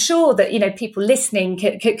I'm sure that, people listening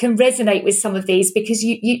can resonate with some of these, because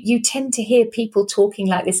you tend to hear people talking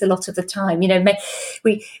like this a lot of the time.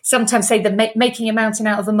 We sometimes say that making a mountain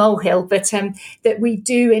out of a molehill, but that we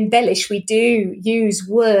do embellish, we do use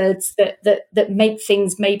words that make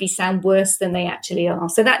things maybe sound worse than they actually are.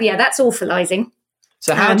 So that's awfulizing.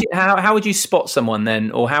 So how would you spot someone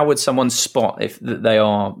then, or how would someone spot if they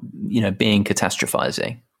are, being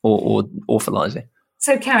catastrophizing or awfulizing?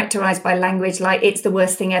 So characterized by language like it's the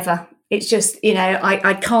worst thing ever. It's just,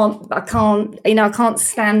 I can't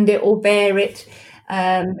stand it or bear it.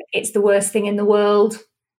 It's the worst thing in the world.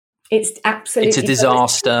 It's absolutely, it's a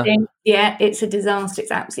disaster. Yeah, it's a disaster. It's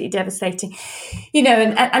absolutely devastating.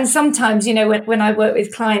 And sometimes, when I work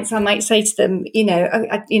with clients, I might say to them,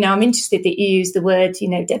 I'm interested that you use the word,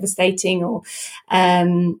 devastating or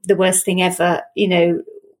the worst thing ever.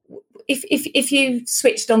 If you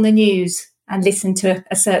switched on the news and listen to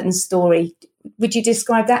a certain story, would you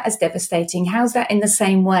describe that as devastating? How's that in the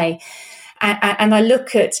same way? And I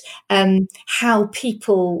look at how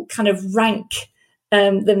people kind of rank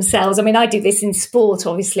themselves. I mean, I do this in sport,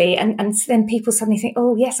 obviously, and then people suddenly think,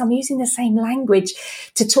 oh, yes, I'm using the same language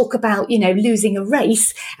to talk about, losing a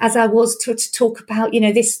race as I was to talk about,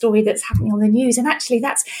 this story that's happening on the news. And actually,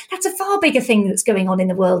 that's a far bigger thing that's going on in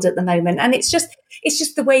the world at the moment. And it's just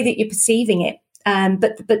the way that you're perceiving it.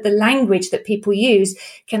 But the language that people use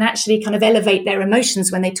can actually kind of elevate their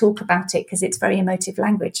emotions when they talk about it, because it's very emotive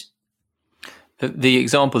language. The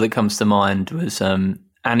example that comes to mind was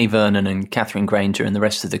Annie Vernon and Catherine Granger and the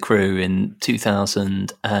rest of the crew in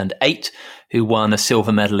 2008, who won a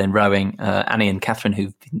silver medal in rowing. Annie and Catherine,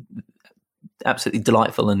 who've been absolutely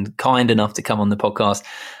delightful and kind enough to come on the podcast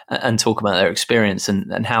and talk about their experience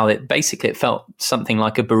and how it felt something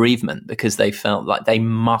like a bereavement, because they felt like they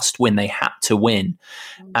must win, they had to win.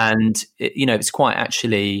 And it's quite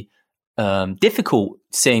actually difficult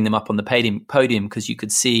seeing them up on the podium because you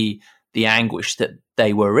could see the anguish that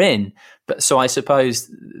they were in. But so I suppose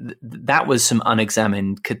that was some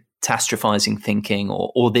unexamined catastrophizing thinking,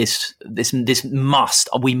 or this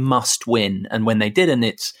we must win. And when they didn't,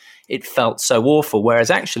 it felt so awful.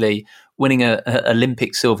 Whereas actually winning a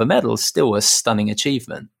Olympic silver medal is still a stunning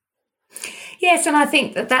achievement. Yes, and I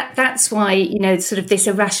think that's why, sort of this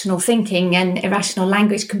irrational thinking and irrational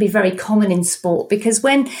language can be very common in sport, because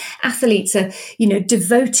when athletes are,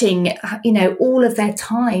 devoting, all of their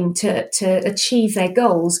time to achieve their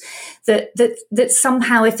goals, that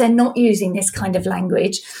somehow, if they're not using this kind of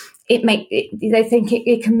language, they think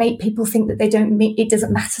it can make people think that it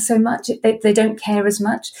doesn't matter so much. They don't care as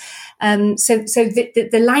much. So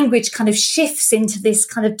the language kind of shifts into this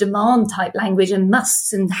kind of demand type language and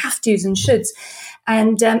musts and have tos and shoulds.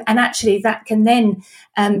 And actually that can then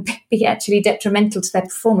be actually detrimental to their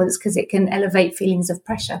performance, because it can elevate feelings of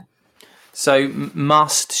pressure. So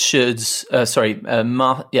must, shoulds,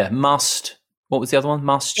 must, what was the other one?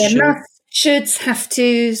 Must, should? Must, shoulds, have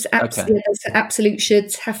tos, absolute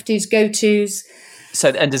shoulds, have tos, go tos. So,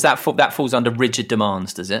 and does that falls under rigid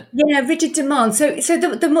demands, does it? Yeah, rigid demands. So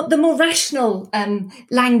the more rational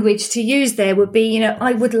language to use there would be,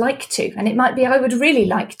 I would like to, and it might be I would really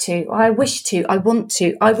like to, I wish to, I want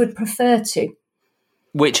to, I would prefer to.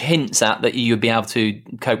 Which hints at that you'd be able to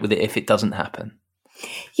cope with it if it doesn't happen.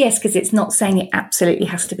 Yes, because it's not saying it absolutely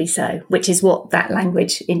has to be so, which is what that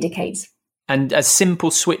language indicates. And a simple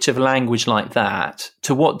switch of language like that,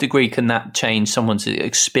 to what degree can that change someone's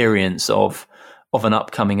experience of an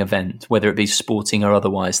upcoming event, whether it be sporting or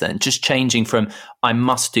otherwise? Then just changing from I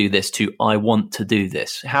must do this to I want to do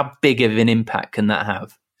this. How big of an impact can that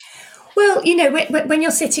have? Well, when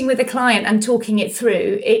you're sitting with a client and talking it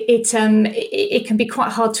through, it can be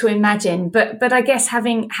quite hard to imagine. But I guess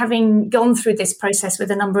having gone through this process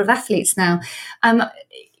with a number of athletes now,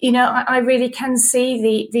 I really can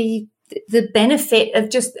see the benefit of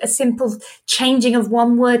just a simple changing of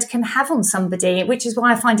one word can have on somebody, which is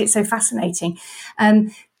why I find it so fascinating.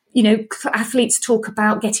 Athletes talk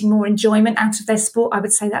about getting more enjoyment out of their sport. I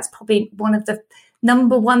would say that's probably one of the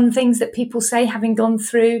number one things that people say, having gone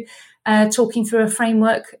through talking through a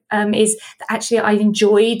framework, is that actually I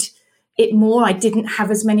enjoyed it more. I didn't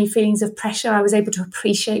have as many feelings of pressure. I was able to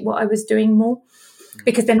appreciate what I was doing more,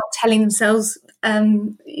 because they're not telling themselves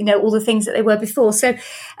all the things that they were before. So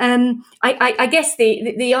I guess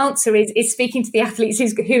the answer is speaking to the athletes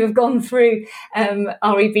who have gone through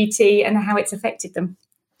REBT and how it's affected them.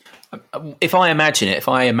 If I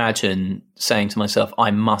imagine saying to myself, I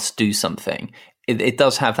must do something, it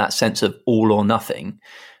does have that sense of all or nothing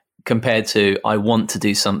compared to I want to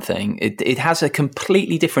do something. It has a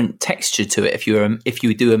completely different texture to it if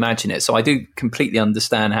you do imagine it. So I do completely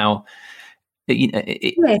understand how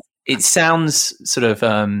it sounds sort of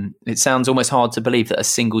it sounds almost hard to believe that a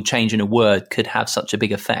single change in a word could have such a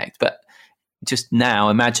big effect. But just now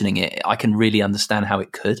imagining it, I can really understand how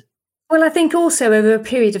it could. Well, I think also over a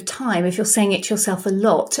period of time, if you're saying it to yourself a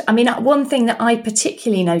lot, I mean, one thing that I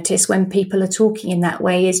particularly notice when people are talking in that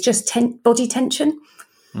way is just body tension.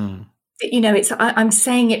 Mm. I'm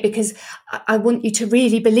saying it because I want you to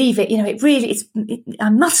really believe it. I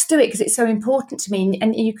must do it because it's so important to me.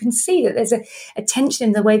 And you can see that there's a tension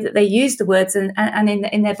in the way that they use the words and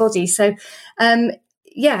in their body. So,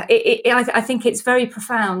 I think it's very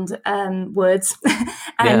profound words,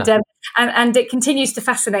 and it continues to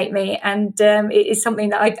fascinate me, and it is something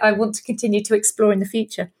that I want to continue to explore in the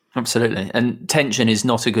future. Absolutely. And tension is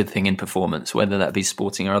not a good thing in performance, whether that be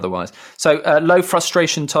sporting or otherwise. So low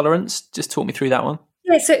frustration tolerance, just talk me through that one.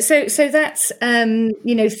 Yeah, so that's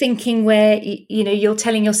thinking where you're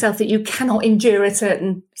telling yourself that you cannot endure a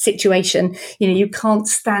certain situation. You can't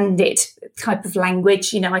stand it type of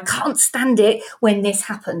language. I can't stand it when this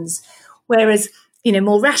happens. Whereas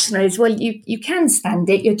more rational is, well, you can stand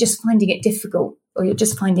it. You're just finding it difficult, or you're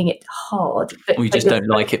just finding it hard. Or you just don't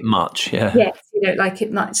like it much. Yeah. Yes, you don't like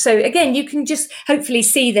it much. So again, you can just hopefully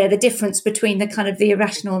see there the difference between the kind of the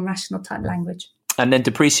irrational and rational type language. And then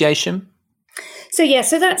depreciation. So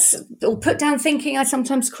that's or put down thinking, I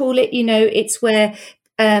sometimes call it. It's where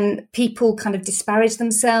people kind of disparage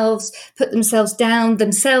themselves, put themselves down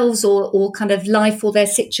themselves, or kind of life or their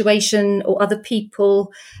situation or other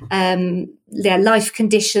people, their life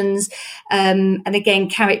conditions, and again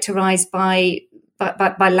characterized by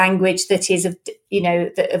language that is of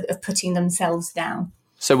putting themselves down.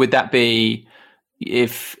 So would that be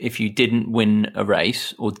if you didn't win a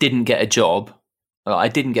race or didn't get a job? I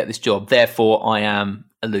didn't get this job, therefore I am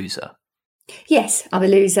a loser. Yes, I'm a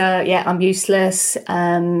loser. Yeah, I'm useless.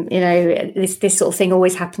 This sort of thing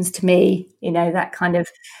always happens to me. That kind of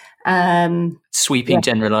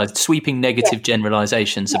sweeping negative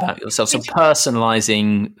generalizations about yourself. So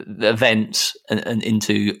personalizing the events and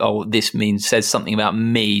into this says something about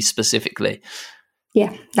me specifically.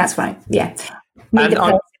 Yeah, that's right. Yeah,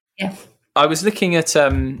 I was looking at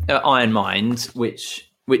Iron Mind, which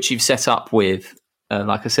you've set up with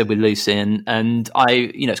like I said, with Lucy, and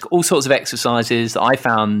it's got all sorts of exercises that I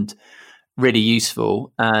found really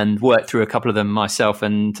useful and worked through a couple of them myself.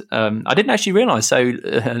 And I didn't actually realise. So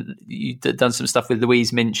you've done some stuff with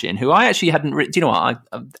Louise Minchin, who I actually hadn't. Do you know what?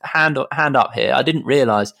 Hand up here. I didn't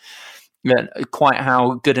realise quite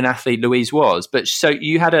how good an athlete Louise was. But so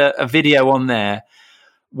you had a video on there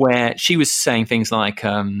where she was saying things like,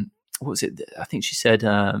 what was it? I think she said,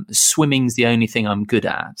 swimming's the only thing I'm good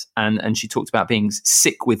at. And she talked about being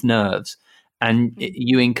sick with nerves. And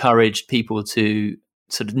you encouraged people to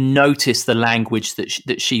sort of notice the language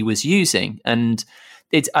that she was using. And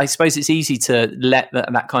I suppose it's easy to let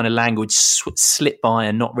that kind of language slip by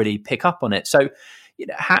and not really pick up on it. So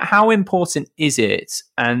how important is it,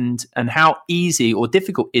 and how easy or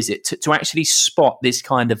difficult is it to actually spot this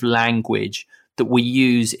kind of language that we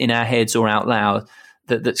use in our heads or out loud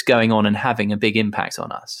that's going on and having a big impact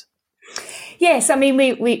on us? Yes, I mean,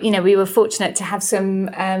 we were fortunate to have some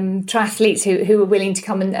triathletes who were willing to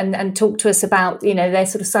come and talk to us about, their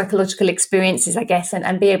sort of psychological experiences, I guess,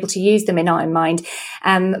 and be able to use them in Ironmind.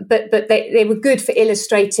 But they were good for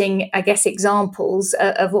illustrating, I guess, examples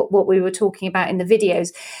of what we were talking about in the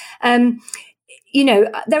videos.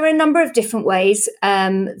 There are a number of different ways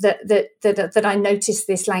that I notice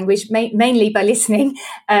this language, mainly by listening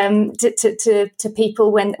to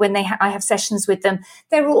people when I have sessions with them.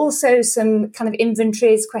 There are also some kind of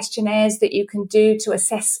inventories, questionnaires that you can do to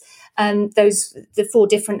assess the 4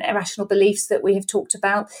 different irrational beliefs that we have talked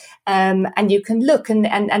about, and you can look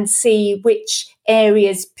and see which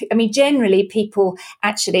areas. I mean, generally people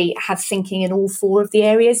actually have thinking in all 4 of the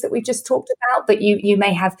areas that we've just talked about, but you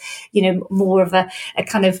may have more of a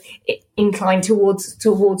kind of incline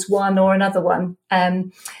towards one or another one,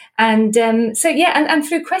 and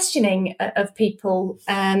through questioning of people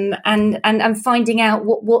and finding out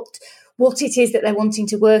what it is that they're wanting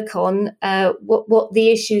to work on, what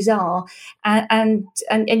the issues are, and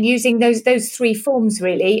using those 3 forms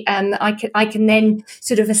really, I can then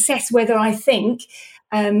sort of assess whether I think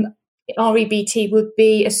REBT would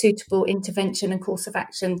be a suitable intervention and course of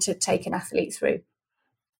action to take an athlete through.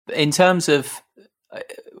 In terms of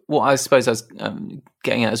what I suppose I was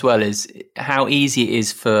getting at as well is how easy it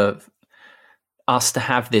is for us to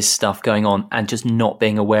have this stuff going on and just not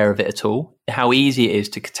being aware of it at all. How easy it is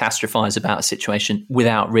to catastrophize about a situation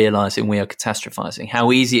without realizing we are catastrophizing.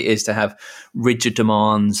 How easy it is to have rigid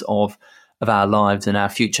demands of our lives and our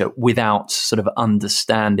future without sort of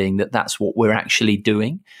understanding that that's what we're actually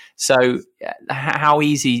doing. So how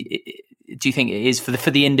easy do you think it is for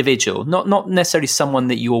the individual, not necessarily someone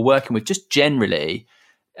that you're working with, just generally,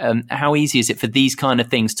 how easy is it for these kind of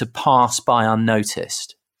things to pass by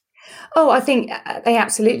unnoticed? Oh, I think they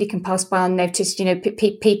absolutely can pass by unnoticed.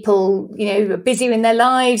 People, are busy in their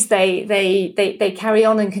lives. They carry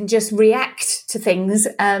on and can just react to things.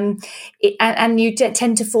 And you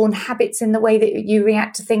tend to form habits in the way that you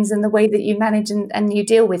react to things and the way that you manage and you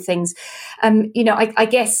deal with things. I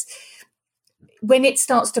guess when it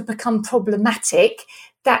starts to become problematic,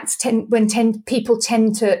 that's when people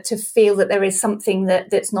tend to feel that there is something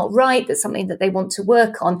that's not right, that's something that they want to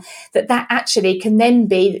work on, that actually can then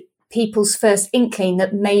be people's first inkling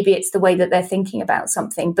that maybe it's the way that they're thinking about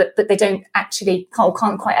something, but they don't actually can't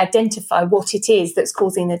quite identify what it is that's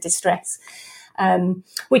causing the distress.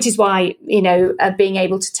 Which is why, being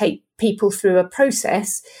able to take people through a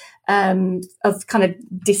process of kind of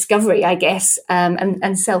discovery, I guess,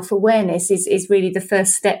 and self-awareness is really the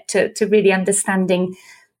first step to really understanding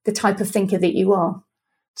the type of thinker that you are.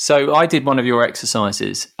 So I did one of your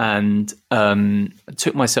exercises and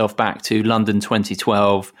took myself back to London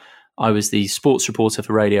 2012. I was the sports reporter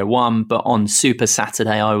for Radio 1, but on Super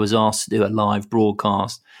Saturday, I was asked to do a live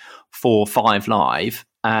broadcast for 5 Live.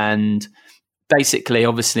 And basically,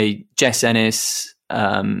 obviously, Jess Ennis,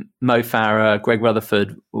 Mo Farah, Greg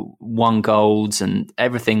Rutherford won golds, and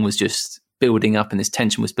everything was just building up and this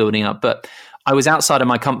tension was building up. But I was outside of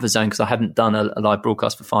my comfort zone because I hadn't done a live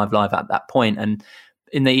broadcast for 5 Live at that point. And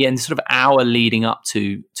in the end, sort of hour leading up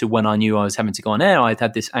to when I knew I was having to go on air, I'd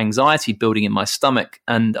had this anxiety building in my stomach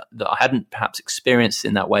and that I hadn't perhaps experienced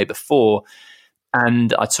in that way before.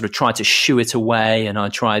 And I sort of tried to shoo it away and I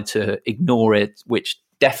tried to ignore it, which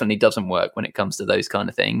definitely doesn't work when it comes to those kind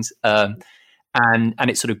of things. And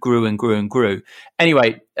it sort of grew and grew and grew.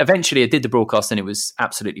 Anyway, eventually I did the broadcast and it was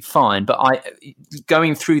absolutely fine. But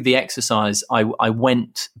going through the exercise, I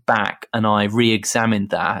went back and I re-examined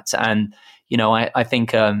that. And I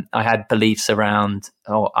think I had beliefs around,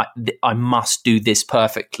 I must do this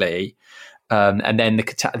perfectly. And then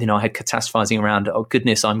I had catastrophizing around, oh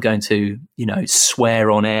goodness, I'm going to,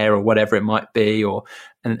 swear on air or whatever it might be.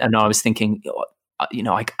 And I was thinking,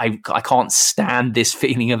 I can't stand this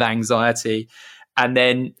feeling of anxiety. And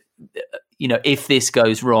then, if this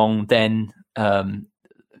goes wrong, then,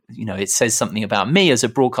 it says something about me as a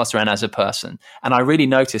broadcaster and as a person. And I really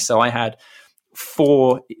noticed, so I had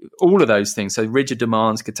all of those things. So rigid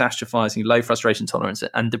demands, catastrophizing, low frustration tolerance,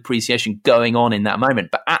 and depreciation going on in that moment.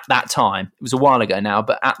 But at that time, it was a while ago now,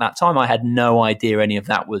 but at that time I had no idea any of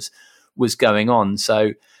that was going on.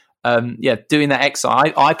 So doing that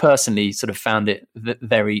exercise, I personally sort of found it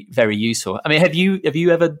very, very useful. I mean, have you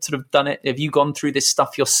ever sort of done it? Have you gone through this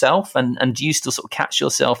stuff yourself? And do you still sort of catch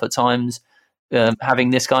yourself at times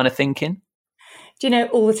having this kind of thinking? Do you know,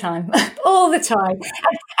 all the time, all the time.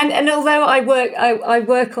 And although I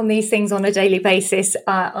work on these things on a daily basis,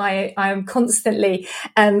 I am constantly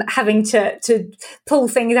having to pull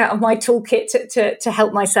things out of my toolkit to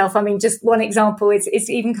help myself. I mean, just one example is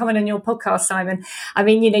even coming on your podcast, Simon. I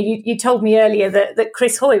mean, you told me earlier that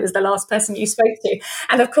Chris Hoy was the last person you spoke to.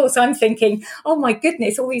 And of course, I'm thinking, oh my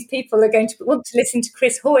goodness, all these people are going to want to listen to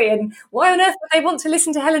Chris Hoy. And why on earth would they want to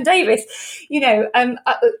listen to Helen Davis?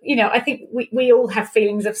 I think we all have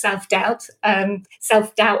feelings of self-doubt.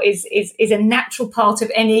 Self-doubt is a natural part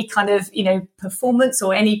of any kind of, performance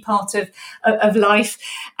or any part of life.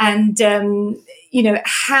 And,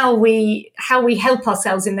 how we help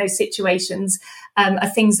ourselves in those situations are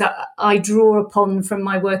things that I draw upon from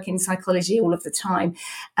my work in psychology all of the time.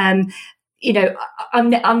 I'm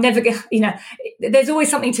never going to, there's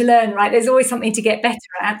always something to learn, right? There's always something to get better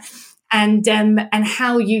at. And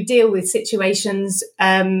how you deal with situations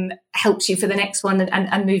helps you for the next one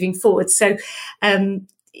and moving forward. So, and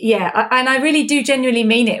I really do genuinely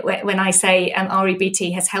mean it when I say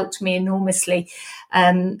REBT has helped me enormously.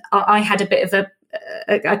 I had a bit of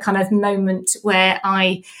a kind of moment where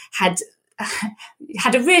I had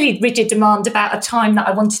a really rigid demand about a time that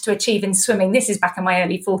I wanted to achieve in swimming. This is back in my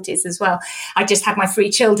early 40s as well. I just had my 3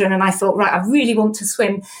 children and I thought, right, I really want to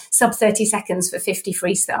swim sub 30 seconds for 50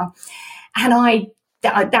 freestyle. And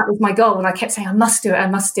that was my goal. And I kept saying, I must do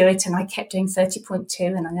it. And I kept doing 30.2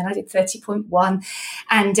 and then I did 30.1.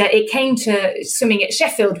 And it came to swimming at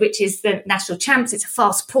Sheffield, which is the national champs. It's a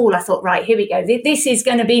fast pool. I thought, right, here we go. This is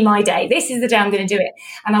going to be my day. This is the day I'm going to do it.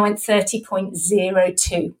 And I went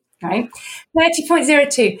 30.02. Right,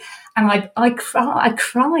 30.02, and I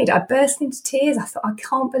cried. I burst into tears. I thought, I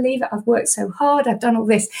can't believe it. I've worked so hard. I've done all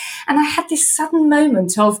this, and I had this sudden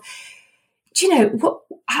moment of, do you know what?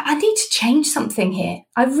 I need to change something here.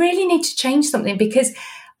 I really need to change something because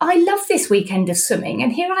I love this weekend of swimming,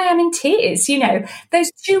 and here I am in tears.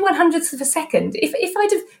 Those 2 100ths of a second. If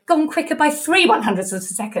I'd have gone quicker by 3 100ths of a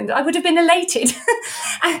second, I would have been elated.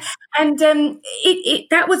 and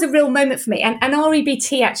that was a real moment for me. And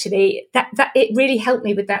REBT actually, that it really helped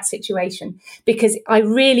me with that situation because I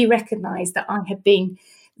really recognised that I had been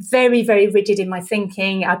very, very rigid in my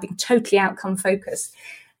thinking. I'd been totally outcome focused,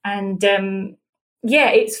 and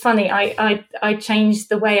it's funny. I changed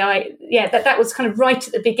the way that was kind of right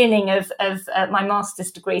at the beginning of my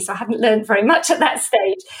master's degree. So I hadn't learned very much at that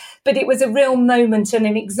stage, but it was a real moment and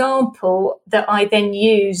an example that I then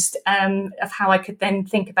used of how I could then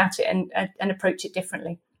think about it and approach it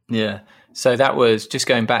differently. Yeah. So that was just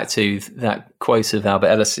going back to that quote of Albert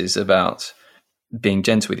Ellis's about being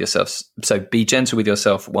gentle with yourself. So be gentle with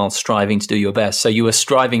yourself while striving to do your best. So you were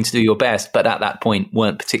striving to do your best, but at that point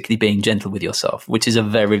weren't particularly being gentle with yourself, which is a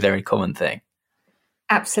very, very common thing.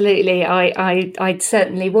 Absolutely. I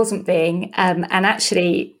certainly wasn't being, and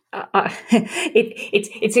actually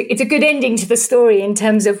it's a good ending to the story in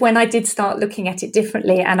terms of when I did start looking at it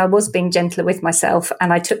differently and I was being gentler with myself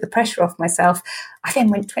and I took the pressure off myself. I then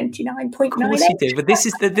went 29.9. Of course you did, but this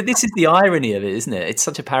is the irony of it, isn't it? It's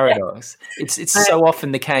such a paradox. Yeah. It's so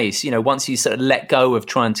often the case, once you sort of let go of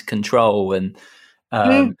trying to control and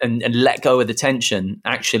let go of the tension,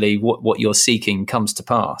 actually what you're seeking comes to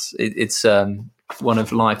pass. It's one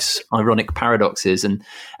of life's ironic paradoxes. And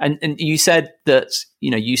you said that,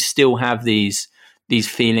 you still have these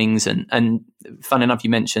feelings and fun enough, you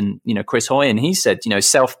mentioned, Chris Hoy, and he said,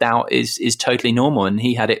 self-doubt is totally normal. And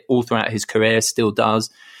he had it all throughout his career, still does.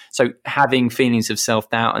 So having feelings of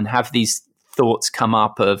self-doubt and have these thoughts come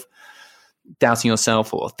up of doubting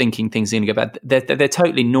yourself or thinking things are going to go bad, they're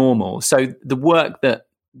totally normal. So the work that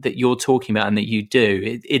you're talking about and that you do,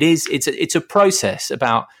 it's a process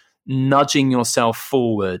about nudging yourself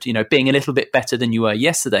forward, being a little bit better than you were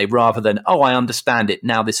yesterday rather than, I understand it,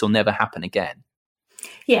 now this will never happen again.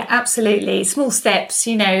 Yeah, absolutely. Small steps,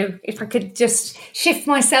 if I could just shift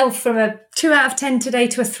myself from a 2 out of 10 today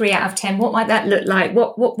to a 3 out of 10, what might that look like?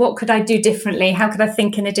 What could I do differently? How could I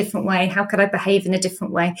think in a different way? How could I behave in a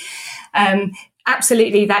different way?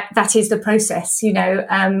 Absolutely, that is the process,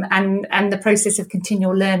 and the process of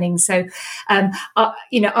continual learning. So,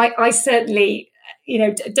 I certainly,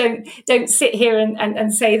 don't sit here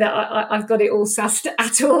and say that I've got it all sussed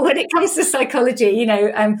at all when it comes to psychology,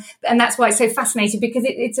 and that's why it's so fascinating, because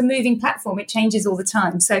it's a moving platform. It changes all the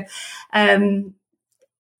time. So,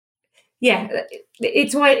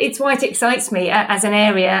 it's why it excites me as an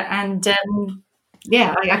area, and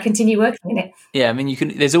I continue working in it. Yeah, I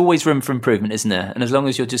mean, there's always room for improvement, isn't there? And as long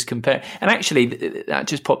as you're just comparing, and actually that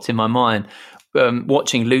just popped in my mind,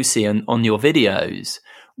 watching Lucy on your videos,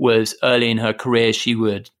 was early in her career, she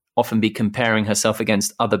would often be comparing herself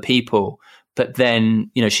against other people. But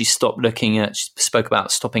then, she spoke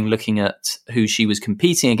about stopping looking at who she was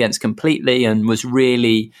competing against completely, and was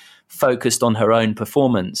really focused on her own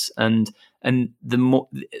performance. And the more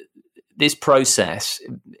this process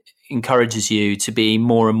encourages you to be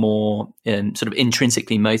more and more sort of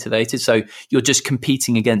intrinsically motivated. So you're just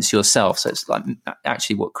competing against yourself. So it's like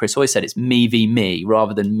actually what Chris always said, it's me v me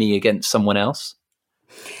rather than me against someone else.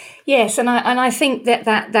 Yes, and I think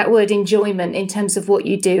that word enjoyment in terms of what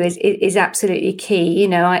you do is absolutely key.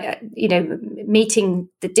 Meeting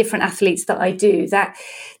the different athletes that I do, that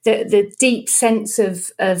the deep sense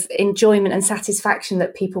of enjoyment and satisfaction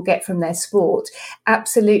that people get from their sport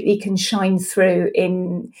absolutely can shine through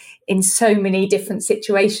in so many different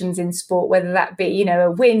situations in sport, whether that be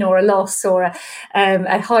a win or a loss or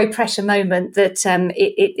a high pressure moment. That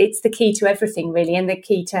it's the key to everything really, and the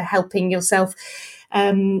key to helping yourself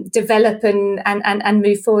develop and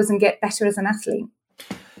move forwards and get better as an athlete.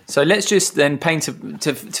 So let's just then paint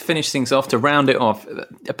to finish things off, to round it off,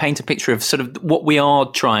 paint a picture of sort of what we are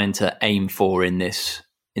trying to aim for in this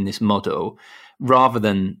model, rather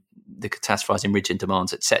than the catastrophizing, rigid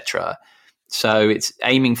demands, etc. So it's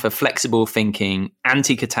aiming for flexible thinking,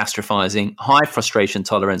 anti-catastrophizing, high frustration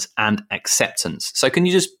tolerance, and acceptance. So can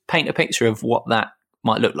you just paint a picture of what that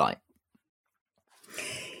might look like?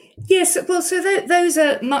 Yes, well, so those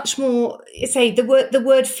are much more. Say the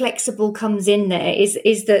word flexible comes in there. Is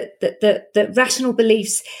that rational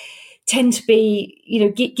beliefs tend to be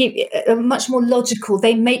much more logical.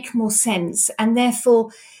 They make more sense, and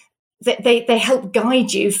therefore they help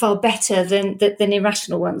guide you far better than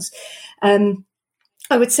irrational ones. I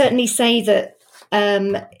would certainly say that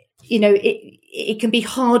it can be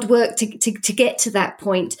hard work to get to that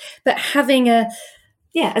point, but having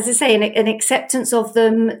as I say, an acceptance of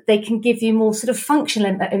them, they can give you more sort of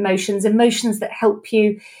functional emotions that help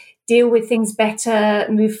you deal with things better,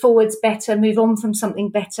 move forwards better, move on from something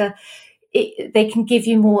better. They can give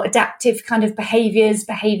you more adaptive kind of behaviours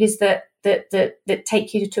that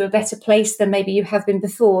take you to a better place than maybe you have been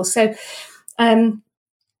before. So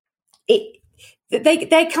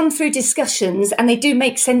they come through discussions and they do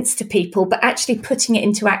make sense to people, but actually putting it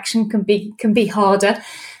into action can be harder.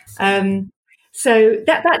 So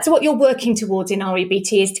that's what you're working towards in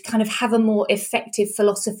REBT, is to kind of have a more effective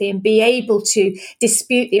philosophy and be able to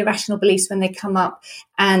dispute the irrational beliefs when they come up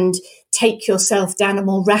and take yourself down a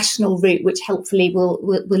more rational route, which hopefully will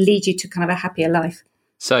lead you to kind of a happier life.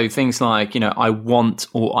 So things like, I want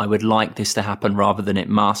or I would like this to happen rather than it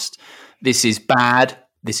must. This is bad.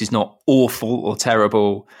 This is not awful or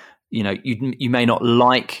terrible. You may not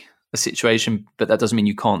like a situation, but that doesn't mean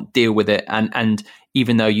you can't deal with it. And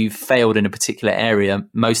even though you've failed in a particular area,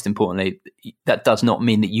 most importantly, that does not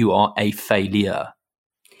mean that you are a failure.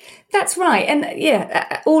 That's right. And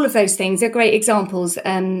all of those things are great examples.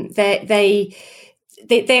 They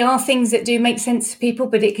are things that do make sense to people,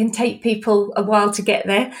 but it can take people a while to get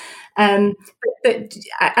there. But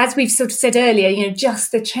as we've sort of said earlier,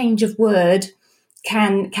 just the change of word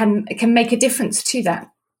can make a difference to that.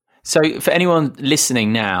 So for anyone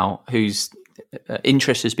listening now whose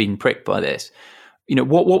interest has been pricked by this,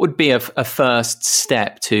 what would be a first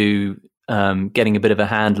step to getting a bit of a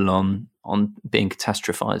handle on being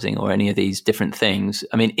catastrophizing or any of these different things?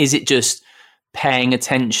 I mean, is it just paying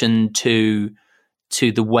attention to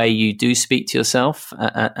the way you do speak to yourself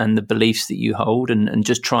and the beliefs that you hold, and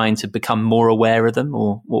just trying to become more aware of them,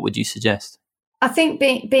 or what would you suggest? I think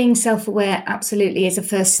being self-aware absolutely is a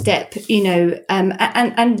first step,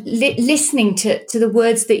 and listening to the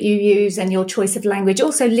words that you use and your choice of language,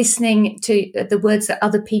 also listening to the words that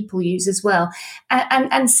other people use as well,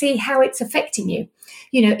 and see how it's affecting you.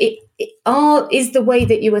 Is the way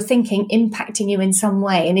that you are thinking impacting you in some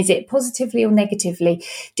way? And is it positively or negatively?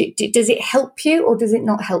 Does it help you or does it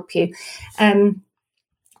not help you? And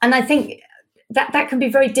I think that can be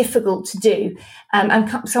very difficult to do. And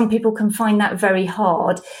some people can find that very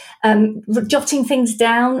hard. Jotting things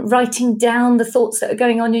down, writing down the thoughts that are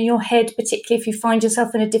going on in your head, particularly if you find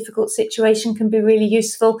yourself in a difficult situation, can be really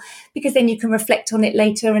useful, because then you can reflect on it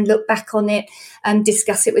later and look back on it and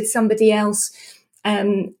discuss it with somebody else.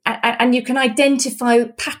 And you can identify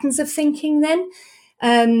patterns of thinking then,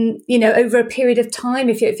 over a period of time.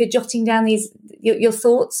 If you're jotting down your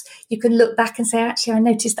thoughts, you can look back and say, actually, I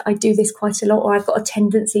noticed that I do this quite a lot, or I've got a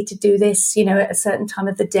tendency to do this, at a certain time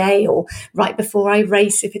of the day, or right before I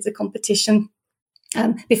race, if it's a competition,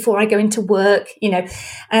 before I go into work,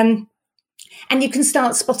 and you can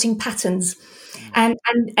start spotting patterns. And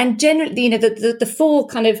generally, the four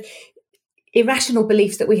kind of irrational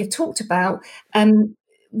beliefs that we have talked about,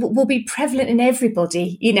 will be prevalent in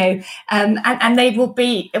everybody, and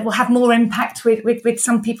it will have more impact with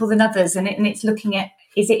some people than others. And it's looking at,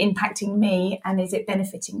 is it impacting me, and is it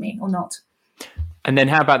benefiting me or not? And then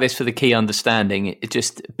how about this for the key understanding? It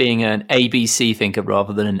just being an ABC thinker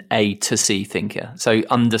rather than an A to C thinker. So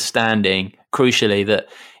understanding, crucially, that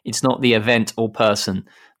it's not the event or person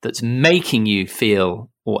that's making you feel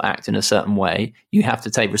or act in a certain way. You have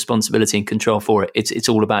to take responsibility and control for it. It's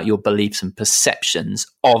all about your beliefs and perceptions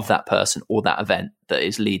of that person or that event that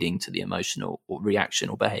is leading to the emotional or reaction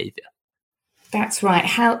or behavior. That's right.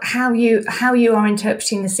 How you are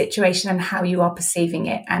interpreting the situation and how you are perceiving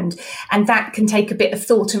it, and that can take a bit of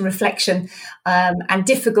thought and reflection, and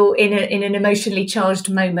difficult in an emotionally charged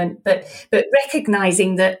moment. But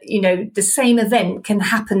recognizing that the same event can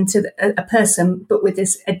happen to a person, but with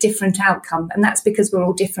a different outcome, and that's because we're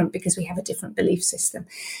all different, because we have a different belief system,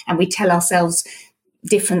 and we tell ourselves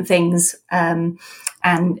different things, and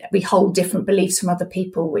we hold different beliefs from other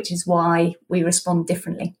people, which is why we respond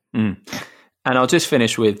differently. Mm. And I'll just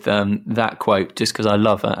finish with that quote, just because I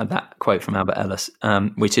love that quote from Albert Ellis,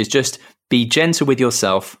 which is just be gentle with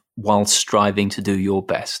yourself while striving to do your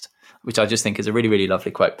best, which I just think is a really, really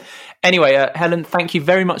lovely quote. Anyway, Helen, thank you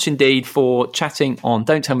very much indeed for chatting on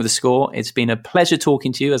Don't Tell Me the Score. It's been a pleasure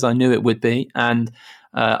talking to you, as I knew it would be. And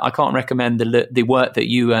I can't recommend the work that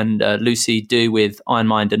you and Lucy do with Iron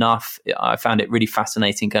Mind enough. I found it really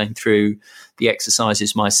fascinating going through the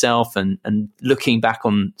exercises myself and looking back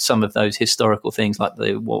on some of those historical things like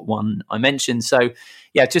the one I mentioned. So,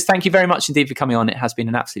 yeah, just thank you very much indeed for coming on. It has been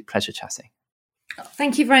an absolute pleasure chatting.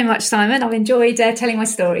 Thank you very much, Simon. I've enjoyed telling my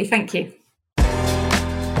story. Thank you.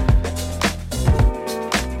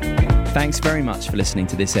 Thanks very much for listening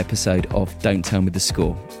to this episode of Don't Tell Me the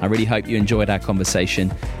Score. I really hope you enjoyed our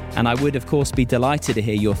conversation, and I would, of course, be delighted to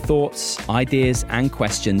hear your thoughts, ideas and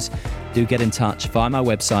questions. Do get in touch via my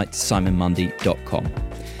website, simonmundy.com.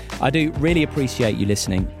 I do really appreciate you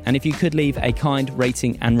listening, and if you could leave a kind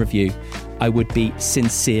rating and review, I would be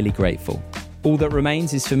sincerely grateful. All that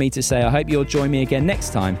remains is for me to say I hope you'll join me again next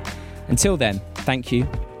time. Until then, thank you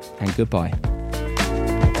and goodbye.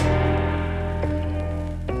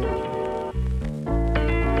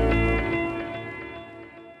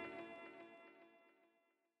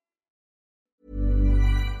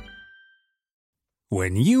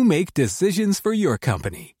 When you make decisions for your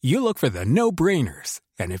company, you look for the no-brainers.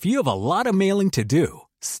 And if you have a lot of mailing to do,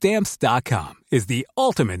 Stamps.com is the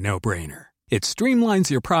ultimate no-brainer. It streamlines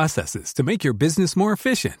your processes to make your business more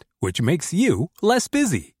efficient, which makes you less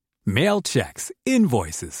busy. Mail checks,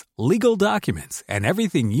 invoices, legal documents, and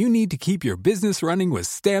everything you need to keep your business running with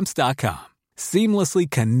Stamps.com. Seamlessly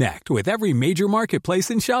connect with every major marketplace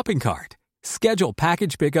and shopping cart. Schedule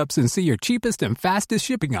package pickups and see your cheapest and fastest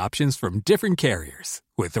shipping options from different carriers,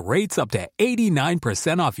 with rates up to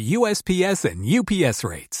 89% off USPS and UPS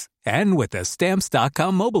rates. And with the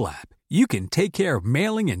Stamps.com mobile app, you can take care of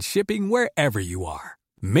mailing and shipping wherever you are.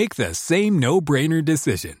 Make the same no-brainer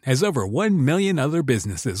decision as over 1 million other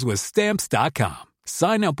businesses with Stamps.com.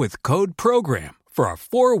 Sign up with code PROGRAM for a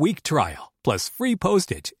 4-week trial, plus free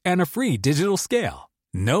postage and a free digital scale.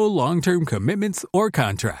 No long-term commitments or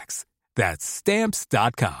contracts. That's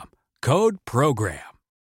Stamps.com. Code PROGRAM.